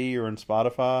CD or on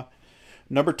Spotify.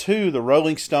 Number 2, the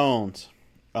Rolling Stones.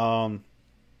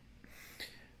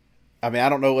 I mean, I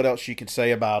don't know what else you can say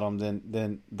about them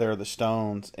than they're the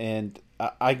Stones. And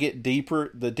I get deeper.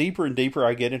 The deeper and deeper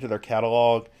I get into their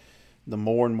catalog, the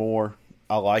more and more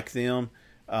I like them.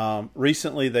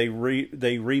 Recently, they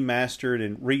remastered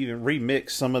and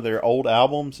remixed some of their old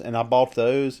albums, and I bought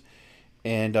those.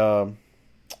 And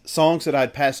songs that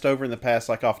I'd passed over in the past,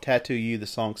 like off Tattoo You, the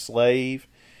song Slave.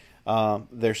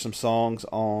 There's some songs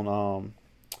on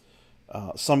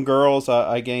Some Girls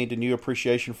I gained a new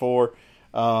appreciation for.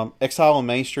 Exile on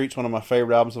Main Street's one of my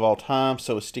favorite albums of all time.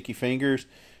 So is Sticky Fingers.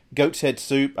 Goat's Head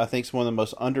Soup, I think, is one of the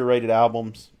most underrated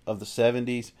albums of the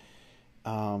 70s.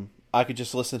 I could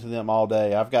just listen to them all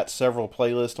day. I've got several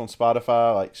playlists on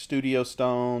Spotify, like Studio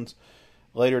Stones,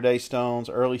 Later Day Stones,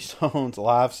 Early Stones,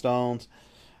 Live Stones.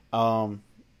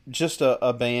 Just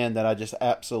a band that I just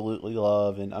absolutely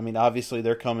love. And, I mean, obviously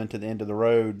they're coming to the end of the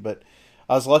road, but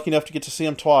I was lucky enough to get to see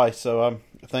them twice, so I'm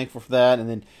thankful for that. And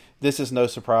then this is no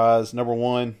surprise. Number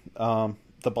 1,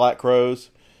 the Black Crowes.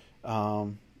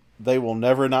 They will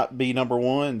never not be number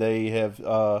 1. They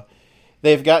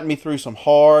have gotten me through some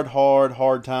hard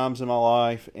times in my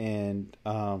life, and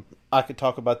I could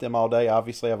talk about them all day.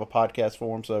 Obviously, I have a podcast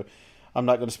for them, so I'm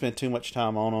not going to spend too much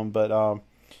time on them. But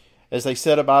as they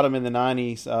said about them in the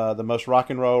 90s, the most rock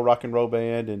and roll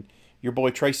band, and your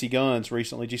boy Tracy Guns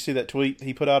recently, did you see that tweet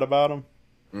he put out about them?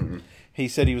 Mm-hmm. He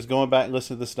said he was going back and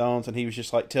listening to the Stones, and he was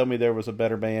just like, tell me there was a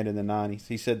better band in the 90s.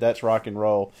 He said that's rock and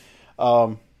roll.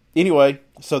 Anyway,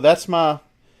 so that's my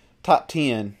top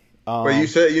 10. Wait, you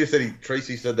said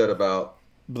Tracy said that about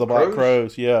the Black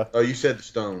Crowes, yeah. Oh, you said the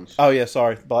Stones. Oh, yeah,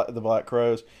 sorry, the Black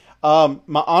Crowes.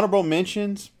 My honorable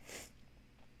mentions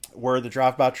were the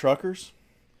Drive-By Truckers.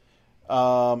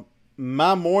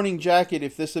 My Morning Jacket,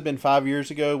 if this had been 5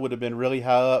 years ago, would have been really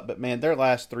high up. But, man, their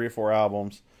last 3 or 4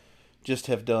 albums just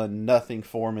have done nothing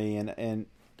for me. And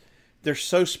they're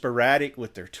so sporadic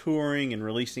with their touring and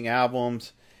releasing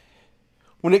albums.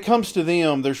 When it comes to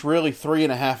them, there's really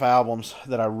 3.5 albums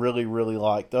that I really, really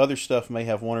like. The other stuff may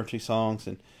have 1 or 2 songs,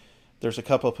 and there's a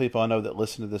couple of people I know that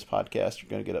listen to this podcast are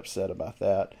going to get upset about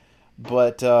that.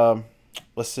 But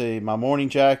let's see, My Morning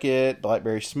Jacket,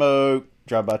 Blackberry Smoke,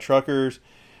 Drive-By Truckers.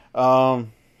 You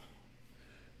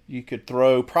could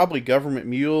throw probably Government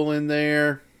Mule in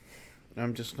there.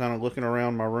 I'm just kind of looking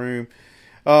around my room.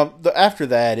 After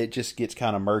that, it just gets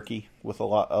kind of murky with a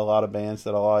lot of bands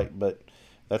that I like, but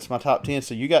that's my top 10.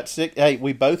 So you got 6. Hey,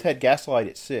 we both had Gaslight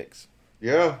at 6.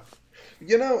 Yeah.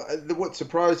 You know, what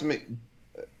surprised me,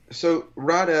 so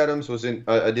Rod Adams was in,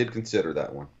 I did consider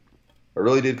that one. I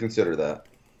really did consider that.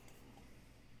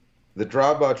 The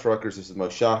Drive-By Truckers is the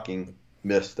most shocking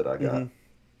miss that I got. Mm-hmm.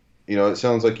 You know, it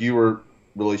sounds like you were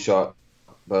really shocked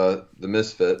by the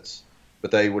Misfits,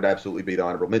 but they would absolutely be the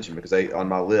honorable mention because they, on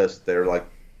my list, they're like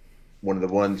one of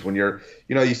the ones when you're,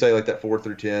 you know, you say like that 4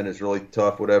 through 10 is really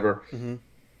tough, whatever. Mm-hmm.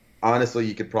 Honestly,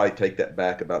 you could probably take that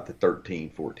back about the 13,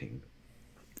 14.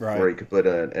 Right. Where you could put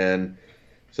in. And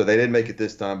so they didn't make it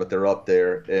this time, but they're up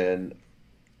there.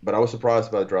 But I was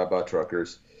surprised by the Drive-By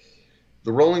Truckers.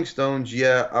 The Rolling Stones,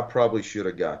 yeah, I probably should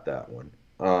have got that one.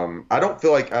 I don't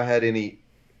feel like I had any.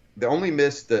 The only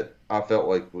miss that I felt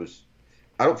like was,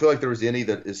 I don't feel like there was any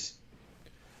that is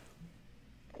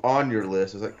on your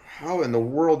list. It's like, how in the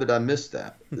world did I miss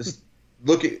that? This,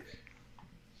 look at.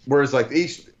 Whereas like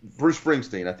Bruce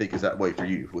Springsteen, I think is that way for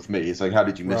you. With me, it's like, how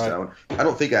did you miss that one? I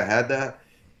don't think I had that,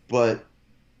 but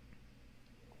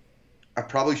I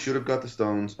probably should have got the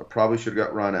Stones. I probably should have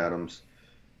got Ryan Adams.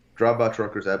 Drive-By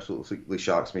Truckers absolutely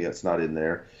shocks me. That's not in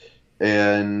there.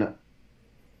 And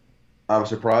I was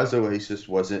surprised Oasis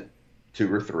wasn't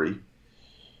 2 or 3.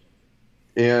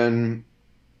 And,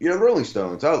 you know, Rolling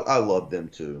Stones, I love them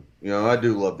too. You know, I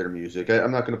do love their music.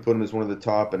 I'm not going to put them as one of the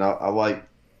top, and I like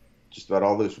just about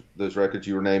all those records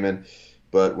you were naming.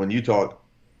 But when you talk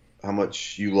how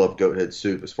much you love Goathead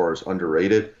Soup as far as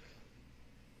underrated,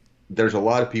 there's a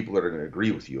lot of people that are going to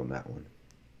agree with you on that one.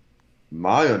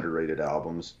 My underrated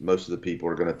albums, most of the people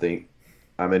are going to think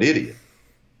I'm an idiot.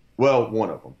 Well, one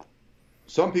of them.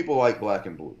 Some people like Black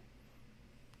and Blue.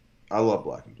 I love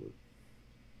Black and Blue.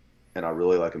 And I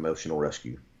really like Emotional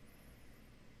Rescue.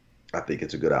 I think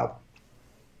it's a good album.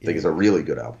 I think it's a really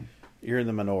good album. You're in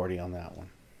the minority on that one.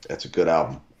 That's a good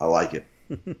album. I like it.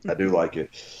 I do like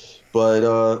it. But,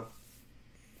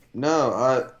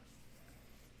 no,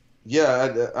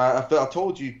 I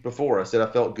told you before. I said I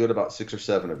felt good about 6 or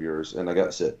 7 of yours, and I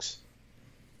got 6.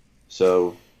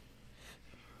 So,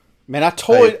 man, I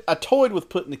toyed with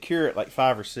putting The Cure at like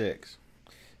 5 or 6,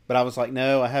 but I was like,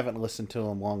 no, I haven't listened to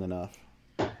them long enough.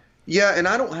 Yeah, and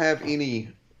I don't have any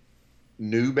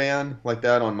new band like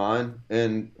that on mine.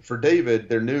 And for David,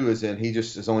 they're new as in he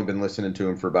just has only been listening to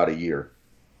him for about a year,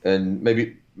 and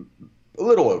maybe a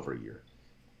little over a year.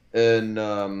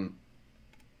 And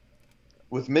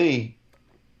with me,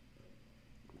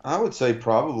 I would say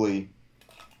probably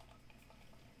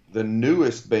the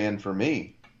newest band for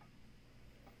me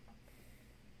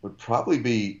would probably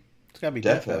be It's got to be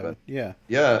Death Death Heaven. Yeah.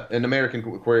 Yeah, and American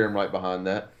Aquarium right behind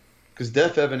that. Because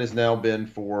Death Heaven has now been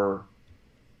for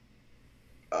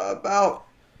about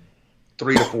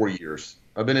 3 to 4 years.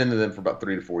 I've been into them for about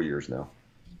 3 to 4 years now.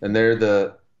 And they're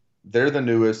the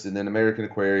newest, and then American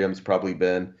Aquarium's probably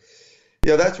been,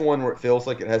 yeah, that's one where it feels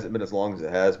like it hasn't been as long as it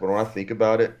has, but when I think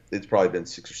about it, it's probably been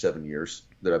 6 or 7 years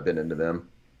that I've been into them.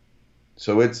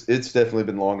 So it's definitely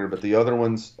been longer, but the other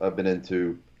ones I've been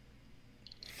into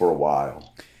for a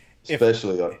while.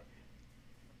 Especially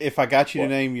if I got you to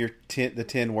name the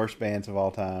 10 worst bands of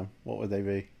all time, what would they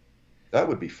be? That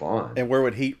would be fun. And where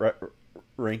would Heat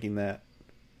ranking that?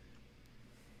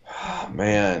 Oh,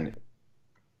 man.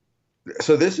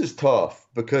 So this is tough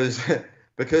because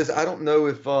I don't know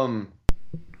if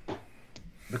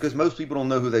because most people don't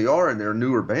know who they are and they're a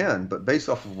newer band, but based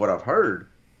off of what I've heard,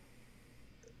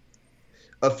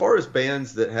 as far as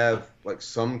bands that have like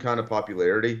some kind of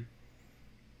popularity,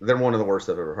 they're one of the worst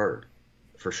I've ever heard,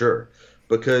 for sure.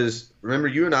 Because remember,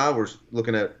 you and I were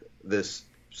looking at this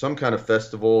some kind of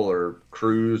festival or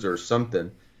cruise or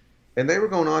something, and they were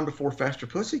going on before Faster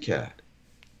Pussycat.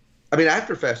 I mean,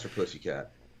 after Faster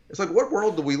Pussycat. It's like, what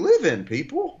world do we live in,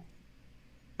 people?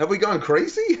 Have we gone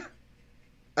crazy?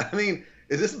 I mean,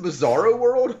 is this a bizarro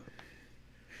world?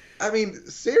 I mean,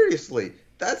 seriously,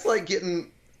 that's like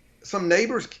getting some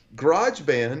neighbor's garage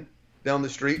band down the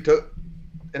street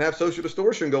and have Social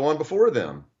Distortion go on before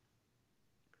them.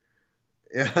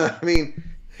 Yeah, I mean,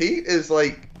 Heat is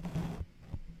like,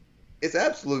 it's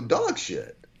absolute dog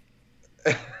shit.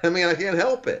 I mean, I can't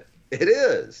help it. It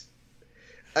is.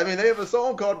 I mean, they have a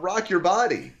song called Rock Your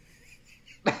Body.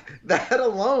 That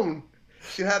alone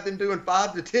should have them doing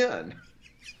 5 to 10.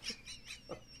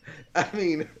 I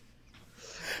mean,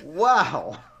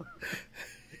 wow.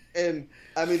 And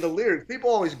I mean, the lyrics, people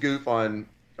always goof on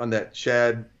that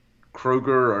Chad Kroger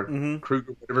or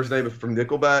Kruger, whatever his name is, from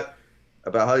Nickelback,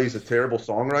 about how he's a terrible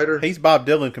songwriter. He's Bob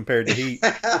Dylan compared to Heat.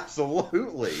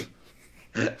 Absolutely.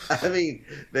 I mean,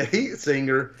 the Heat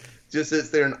singer just sits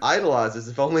there and idolizes,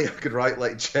 if only I could write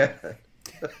like Chad.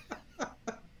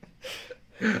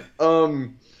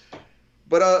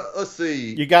 But let's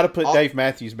see. You got to put Dave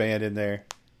Matthews Band in there.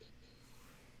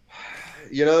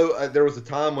 You know, there was a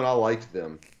time when I liked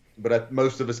them, but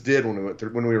most of us did when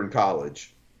we were in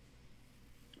college.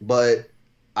 But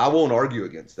I won't argue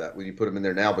against that when you put them in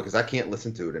there now, because I can't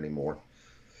listen to it anymore.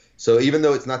 So even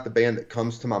though it's not the band that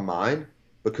comes to my mind,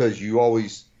 because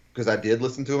I did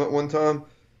listen to them at one time,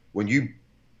 when you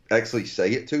actually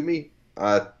say it to me,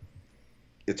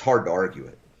 it's hard to argue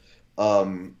it.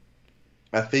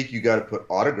 I think you got to put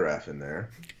Autograph in there.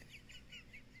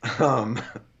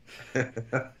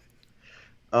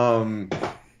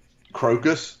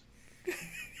 Crocus.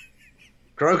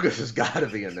 Crocus has got to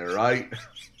be in there, right?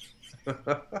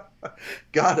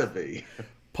 Gotta be.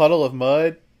 Puddle of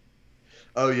Mud.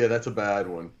 Oh yeah, that's a bad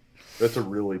one. That's a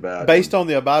really bad Based one. on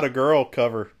the About a Girl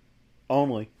cover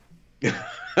only.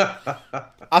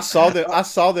 I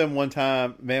saw them one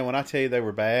time. Man, when I tell you they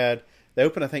were bad, they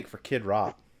opened, I think, for Kid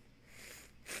Rock.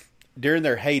 During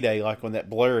their heyday, like when that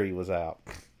Blurry was out.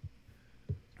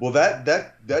 Well,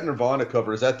 that Nirvana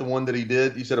cover, is that the one that he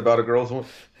did? You said About a Girl's one?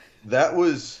 That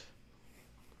was...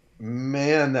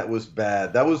 Man, that was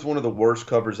bad. That was one of the worst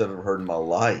covers I've ever heard in my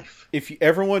life. If you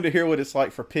ever wanted to hear what it's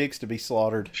like for pigs to be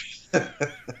slaughtered.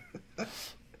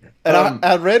 And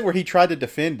I read where he tried to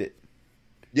defend it.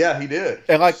 Yeah, he did.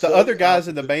 And like the other guys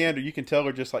in the band, you can tell,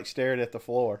 are just like staring at the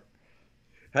floor.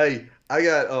 Hey, I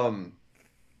got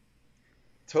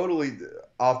totally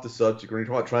off the subject when you're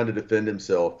talking about trying to defend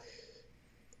himself.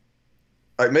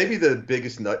 Like maybe the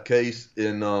biggest nutcase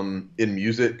in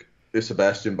music is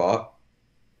Sebastian Bach.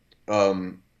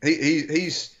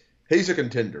 He's a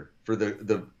contender for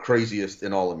the craziest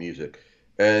in all of music.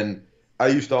 And I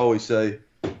used to always say,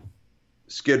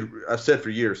 I've said for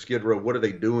years, Skid Row, what are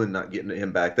they doing not getting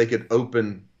him back? They could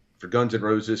open for Guns N'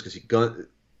 Roses because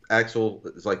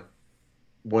Axl is like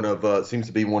seems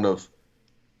to be one of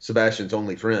Sebastian's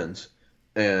only friends.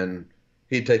 And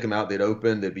he'd take them out, they'd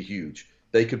open, they'd be huge.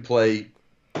 They could play,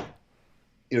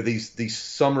 these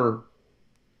summer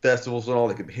festivals and all.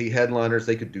 They could be headliners.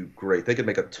 They could do great. They could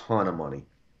make a ton of money.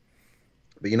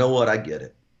 But you know what? I get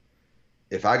it.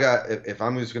 If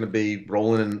I'm just going to be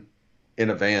rolling in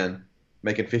a van,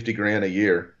 making $50,000 a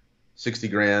year,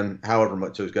 $60,000, however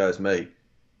much those guys make,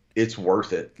 it's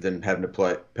worth it than having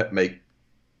to make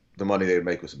the money they would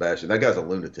make with Sebastian. That guy's a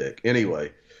lunatic.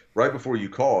 Anyway, right before you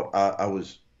called, I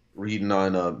was reading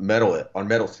on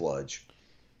Metal Sludge,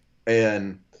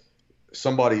 and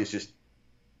somebody is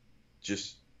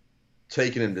just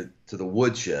taking him to the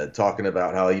woodshed, talking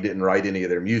about how he didn't write any of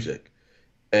their music,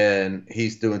 and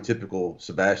he's doing typical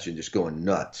Sebastian, just going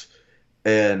nuts.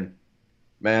 And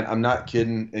man, I'm not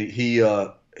kidding. He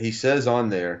says on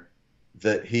there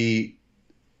that the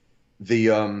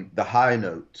high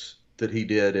notes that he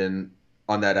did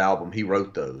on that album, he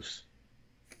wrote those.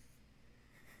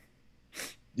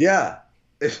 Yeah,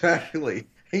 exactly.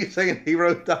 He's saying he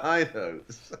wrote the high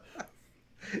notes.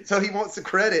 So he wants the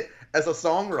credit as a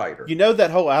songwriter. You know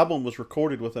that whole album was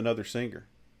recorded with another singer.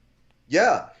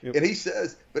 Yeah, Yep. And he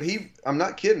says, I'm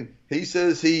not kidding. He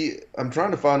says I'm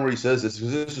trying to find where he says this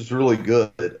because this is really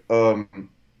good. Oh,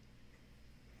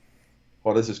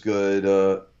 this is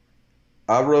good.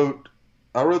 I wrote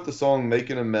the song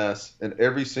 "Making a Mess" and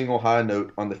every single high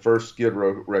note on the first Skid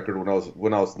Row record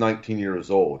when I was 19 years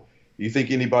old. You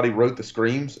think anybody wrote the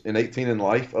screams in 18 in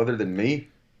Life other than me?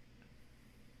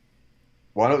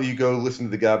 Why don't you go listen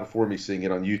to the guy before me sing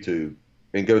it on YouTube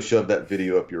and go shove that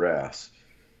video up your ass.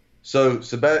 So,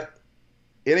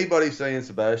 anybody saying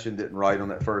Sebastian didn't write on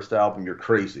that first album, you're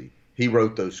crazy. He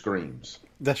wrote those screams.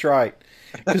 That's right.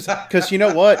 Because you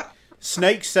know what?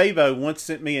 Snake Sabo once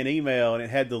sent me an email and it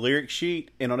had the lyric sheet,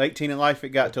 and on 18 in Life it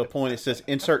got to a point it says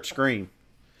insert scream.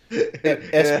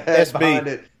 SB. Behind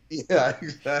it. Yeah,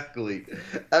 exactly.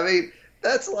 I mean,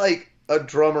 that's like a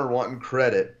drummer wanting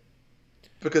credit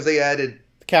because they added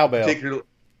Cowbell.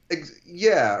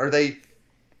 or they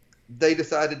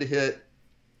decided to hit,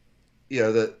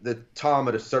 the tom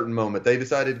at a certain moment. They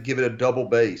decided to give it a double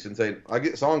bass and say, I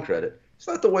get song credit. It's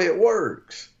not the way it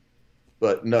works.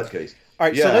 But nutcase. All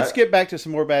right, so let's get back to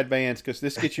some more bad bands because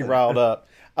this gets you riled up.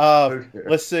 Okay.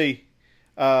 Let's see.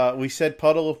 We said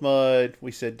Puddle of Mud.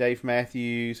 We said Dave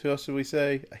Matthews. Who else did we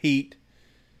say? Heat.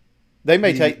 They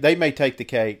may take the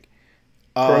cake.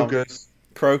 Crocus.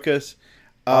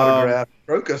 Autograph.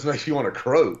 Crocus makes you want to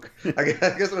croak. I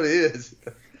guess what it is.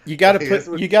 You got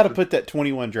to put that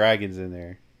 21 Dragons in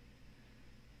there.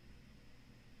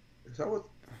 Is that what?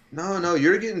 No,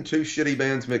 you're getting two shitty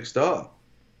bands mixed up.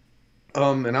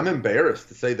 And I'm embarrassed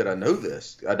to say that I know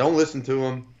this. I don't listen to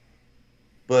them,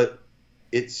 but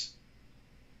it's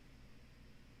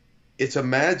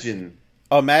Imagine.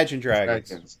 Oh, Imagine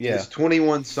Dragons. Yeah, it's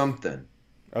 21 something.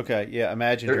 Okay, yeah,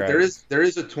 Imagine Dragons. There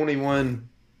is a 21.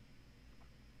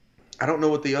 I don't know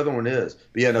what the other one is,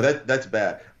 but yeah, no, that's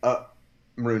bad.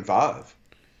 Maroon 5.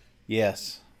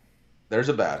 Yes. There's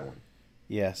a bad one.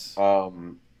 Yes. I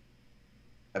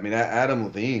mean, Adam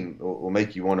Levine will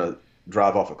make you want to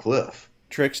drive off a cliff.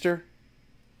 Trickster?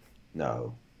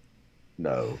 No.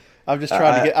 I'm just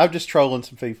I'm just trolling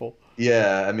some people.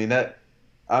 Yeah, I mean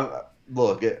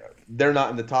look, they're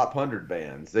not in the top 100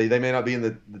 bands. They may not be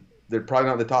in they're probably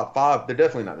not in the top 5. They're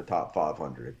definitely not in the top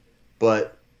 500.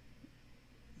 But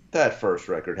that first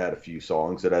record had a few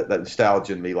songs that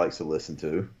nostalgia in me likes to listen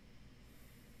to.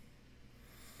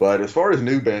 But as far as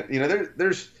new band,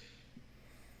 there's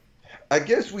I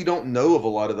guess we don't know of a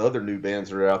lot of the other new bands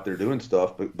that are out there doing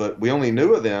stuff, but we only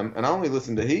knew of them, and I only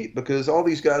listened to Heat because all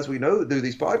these guys we know that do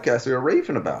these podcasts, they are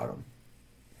raving about them.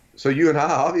 So you and I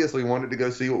obviously wanted to go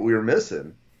see what we were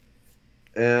missing.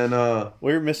 And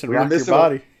we were missing Rock Your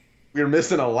Body. We were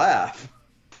missing a laugh.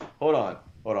 Hold on.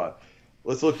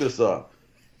 Let's look this up.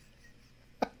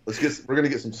 We're gonna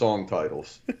get some song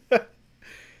titles. And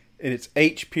it's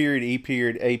H period, E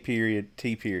period, A period,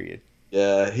 T period.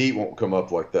 Yeah, Heat won't come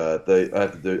up like that. I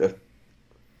have to do.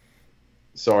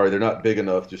 Sorry, they're not big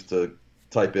enough just to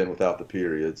type in without the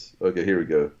periods. Okay, here we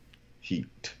go.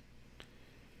 Heat.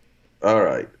 All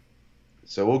right.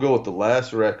 So we'll go with the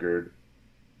last record.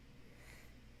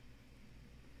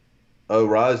 Oh,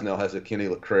 Rise now has a Kenny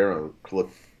Lacrimo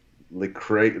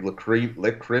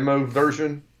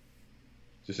version.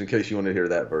 Just in case you want to hear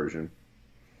that version.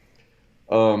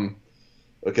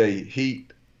 Okay,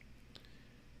 Heat.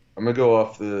 I'm going to go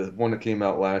off the one that came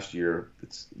out last year.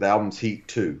 The album's Heat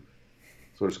 2.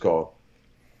 That's what it's called.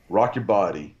 Rock Your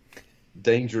Body.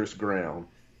 Dangerous Ground.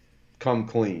 Come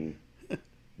Clean.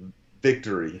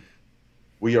 Victory.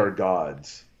 We Are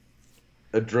Gods.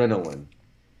 Adrenaline.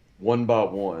 One by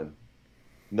One.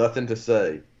 Nothing to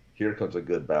Say. Here Comes a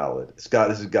Good Ballad. This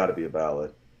has got to be a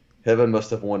ballad. Heaven Must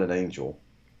Have Won an Angel.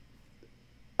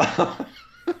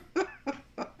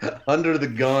 Under the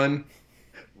Gun.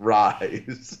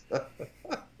 Rise.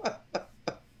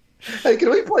 Hey, can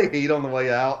we play Heat on the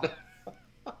way out?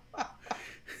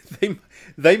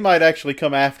 They might actually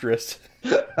come after us.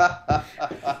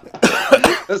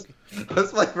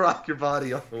 Let's play Rock Your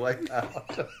Body on the way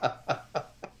out.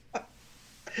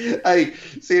 Hey,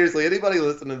 seriously, anybody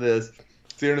listening to this,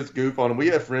 hearing us goof on them, we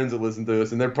have friends that listen to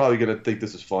us, and they're probably going to think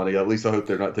this is funny. At least I hope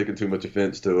they're not taking too much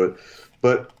offense to it.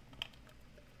 But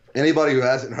anybody who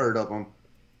hasn't heard of them,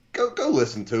 go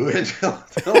listen to it. Tell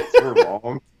us we're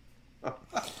wrong.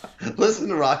 Listen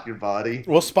to Rock Your Body.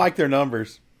 We'll spike their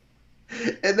numbers.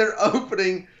 And they're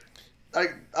opening.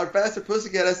 Our Faster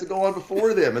Pussycat has to go on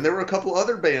before them, and there were a couple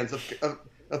other bands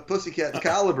of Pussycat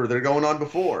caliber that are going on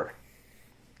before.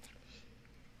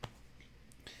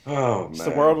 Oh, man. It's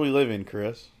the world we live in,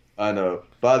 Chris. I know.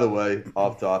 By the way,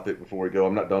 off topic before we go,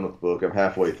 I'm not done with the book. I'm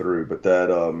halfway through, but that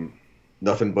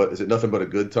Nothing But a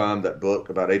Good Time, that book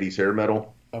about 80s hair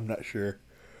metal? I'm not sure.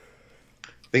 I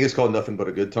think it's called Nothing But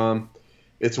a Good Time.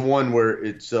 It's one where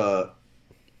it's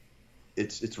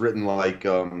written like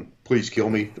Please Kill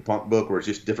Me, the punk book, where it's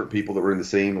just different people that were in the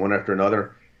scene one after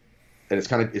another, and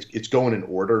it's going in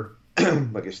order.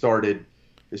 Like it started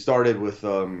with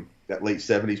that late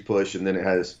 70s push, and then it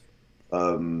has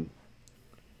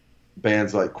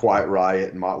bands like Quiet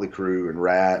Riot and Motley Crue and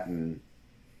Rat and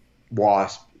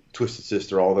Wasp, Twisted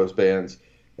Sister, all those bands,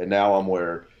 and now I'm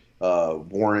where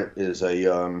Warrant is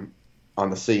on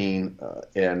the scene,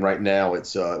 and right now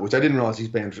it's which I didn't realize these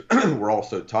bands were all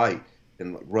so tight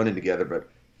and like, running together. But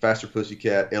Faster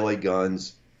Pussycat, L.A.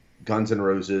 Guns, Guns N'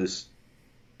 Roses,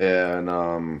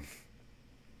 and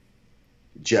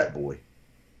Jet Boy.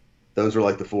 Those are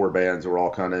like the four bands that were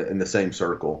all kind of in the same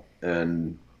circle,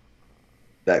 and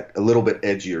that a little bit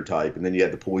edgier type. And then you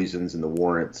had the Poisons and the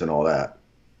Warrants and all that.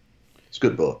 It's a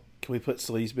good book. Can we put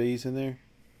Sleazebees in there?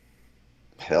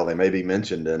 Hell, they may be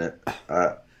mentioned in it.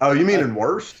 Oh, you mean in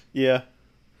worst? Yeah.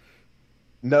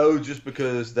 No, just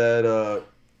because that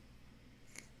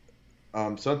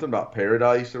something about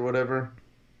Paradise or whatever.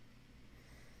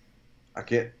 I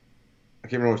can't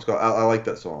remember what it's called. I like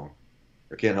that song.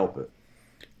 I can't help it.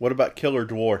 What about Killer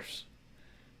Dwarfs?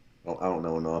 I don't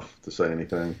know enough to say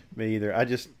anything. Me either. I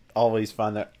just always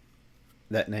find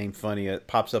that name funny. It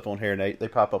pops up on Hair Nation. They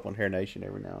pop up on Hair Nation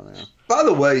every now and then. By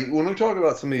the way, when we talk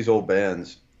about some of these old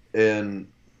bands and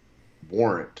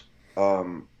Warrant,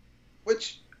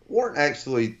 which Warrant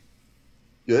actually,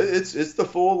 it's the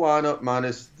full lineup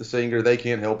minus the singer. They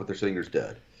can't help it; their singer's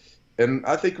dead, and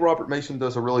I think Robert Mason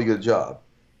does a really good job,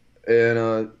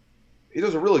 and he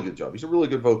does a really good job. He's a really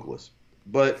good vocalist,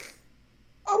 but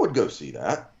I would go see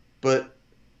that. But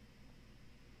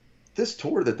this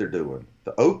tour that they're doing,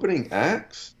 the opening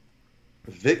acts,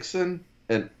 Vixen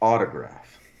and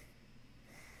Autograph.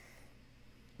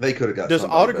 They could have got. Does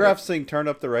somebody Autograph better. sing "Turn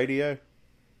Up the Radio"?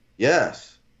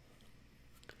 Yes.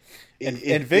 And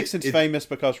Vixen's famous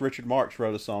because Richard Marx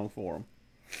wrote a song for him.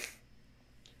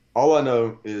 All I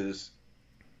know is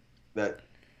that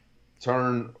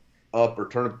turn up or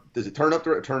turn up. Does it turn up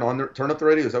the turn up the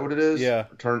radio? Is that what it is? Yeah.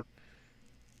 Turn.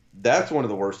 That's one of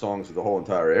the worst songs of the whole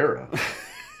entire era.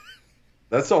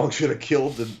 That song should have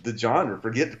killed the genre.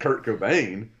 Forget Kurt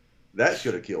Cobain. That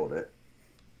should have killed it.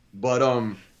 But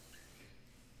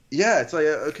yeah, it's like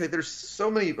okay. There's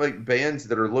so many like bands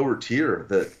that are lower tier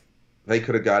that they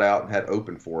could have got out and had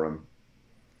open for them,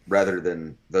 rather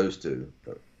than those two.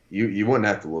 But you wouldn't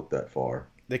have to look that far.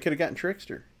 They could have gotten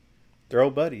Trickster. They're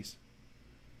old buddies.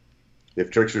 If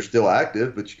Trickster's still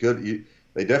active, but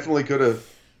they definitely could have.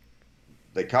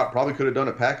 They probably could have done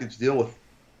a package deal with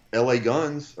L.A.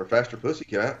 Guns or Faster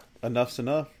Pussycat. Enough's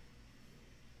enough.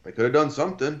 They could have done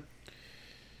something.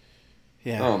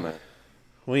 Yeah. Oh man.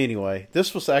 Well, anyway,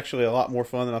 this was actually a lot more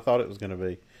fun than I thought it was going to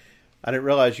be. I didn't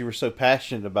realize you were so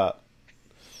passionate about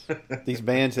these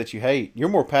bands that you hate. You're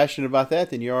more passionate about that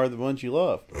than you are the ones you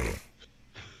love.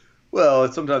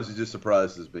 Well, sometimes it just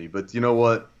surprises me. But you know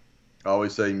what? I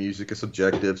always say music is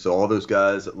subjective. So all those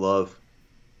guys that love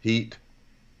Heat,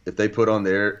 if they put on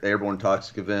their Airborne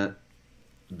Toxic event,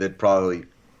 they'd probably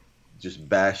just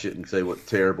bash it and say what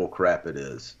terrible crap it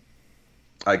is.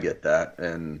 I get that.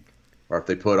 Or if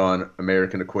they put on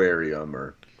American Aquarium,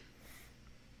 or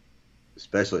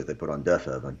especially if they put on Death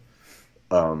Heaven,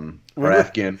 or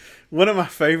Afghan. One of my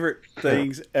favorite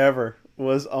things ever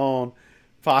was on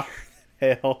Fire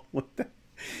in Hell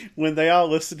when they all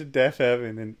listened to Death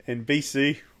Heaven, and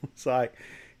BC was like,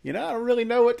 I don't really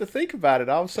know what to think about it.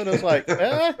 All of a sudden I was like,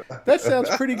 that sounds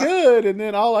pretty good. And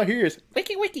then all I hear is,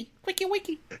 wiki, wiki, wiki,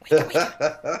 wiki, wiki, wiki.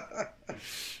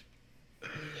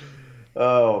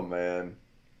 Oh, man.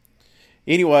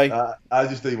 Anyway. I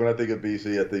just think when I think of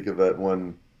BC, I think of that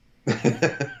one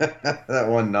that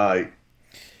one night.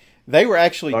 They were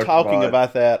actually Dark talking Vibe.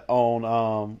 about that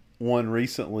on one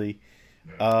recently,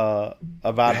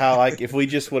 about how like if we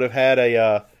just would have had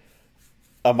a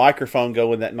microphone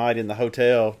going that night in the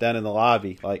hotel down in the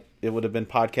lobby, like it would have been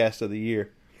podcast of the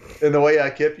year. And the way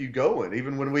I kept you going,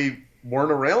 even when we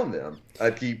weren't around them,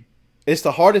 I'd keep. It's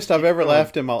the hardest I've ever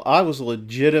laughed in my. I was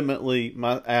legitimately,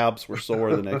 my abs were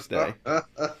sore the next day.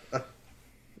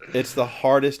 It's the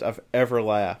hardest I've ever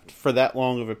laughed for that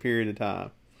long of a period of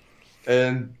time.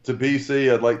 And to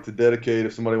BC, I'd like to dedicate,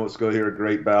 if somebody wants to go hear a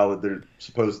great ballad, they're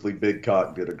supposedly Big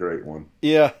Cock did a great one.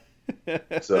 Yeah.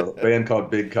 So, a band called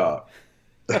Big Cock.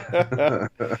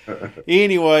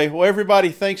 Anyway, well, everybody,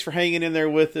 thanks for hanging in there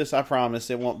with us. I promise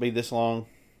it won't be this long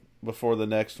before the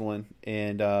next one.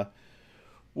 And,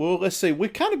 well, let's see.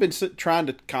 We've kind of been trying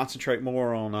to concentrate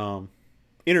more on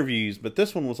interviews, but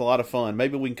this one was a lot of fun.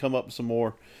 Maybe we can come up with some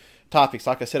more topics.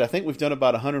 Like I said, I think we've done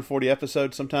about 140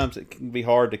 episodes. Sometimes it can be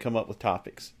hard to come up with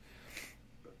topics.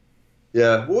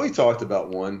 Yeah, well, we talked about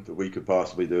one that we could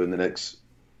possibly do in the next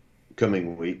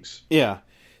coming weeks. Yeah.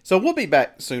 So we'll be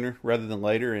back sooner rather than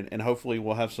later, and hopefully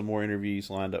we'll have some more interviews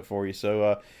lined up for you.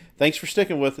 So thanks for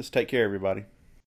sticking with us. Take care, everybody.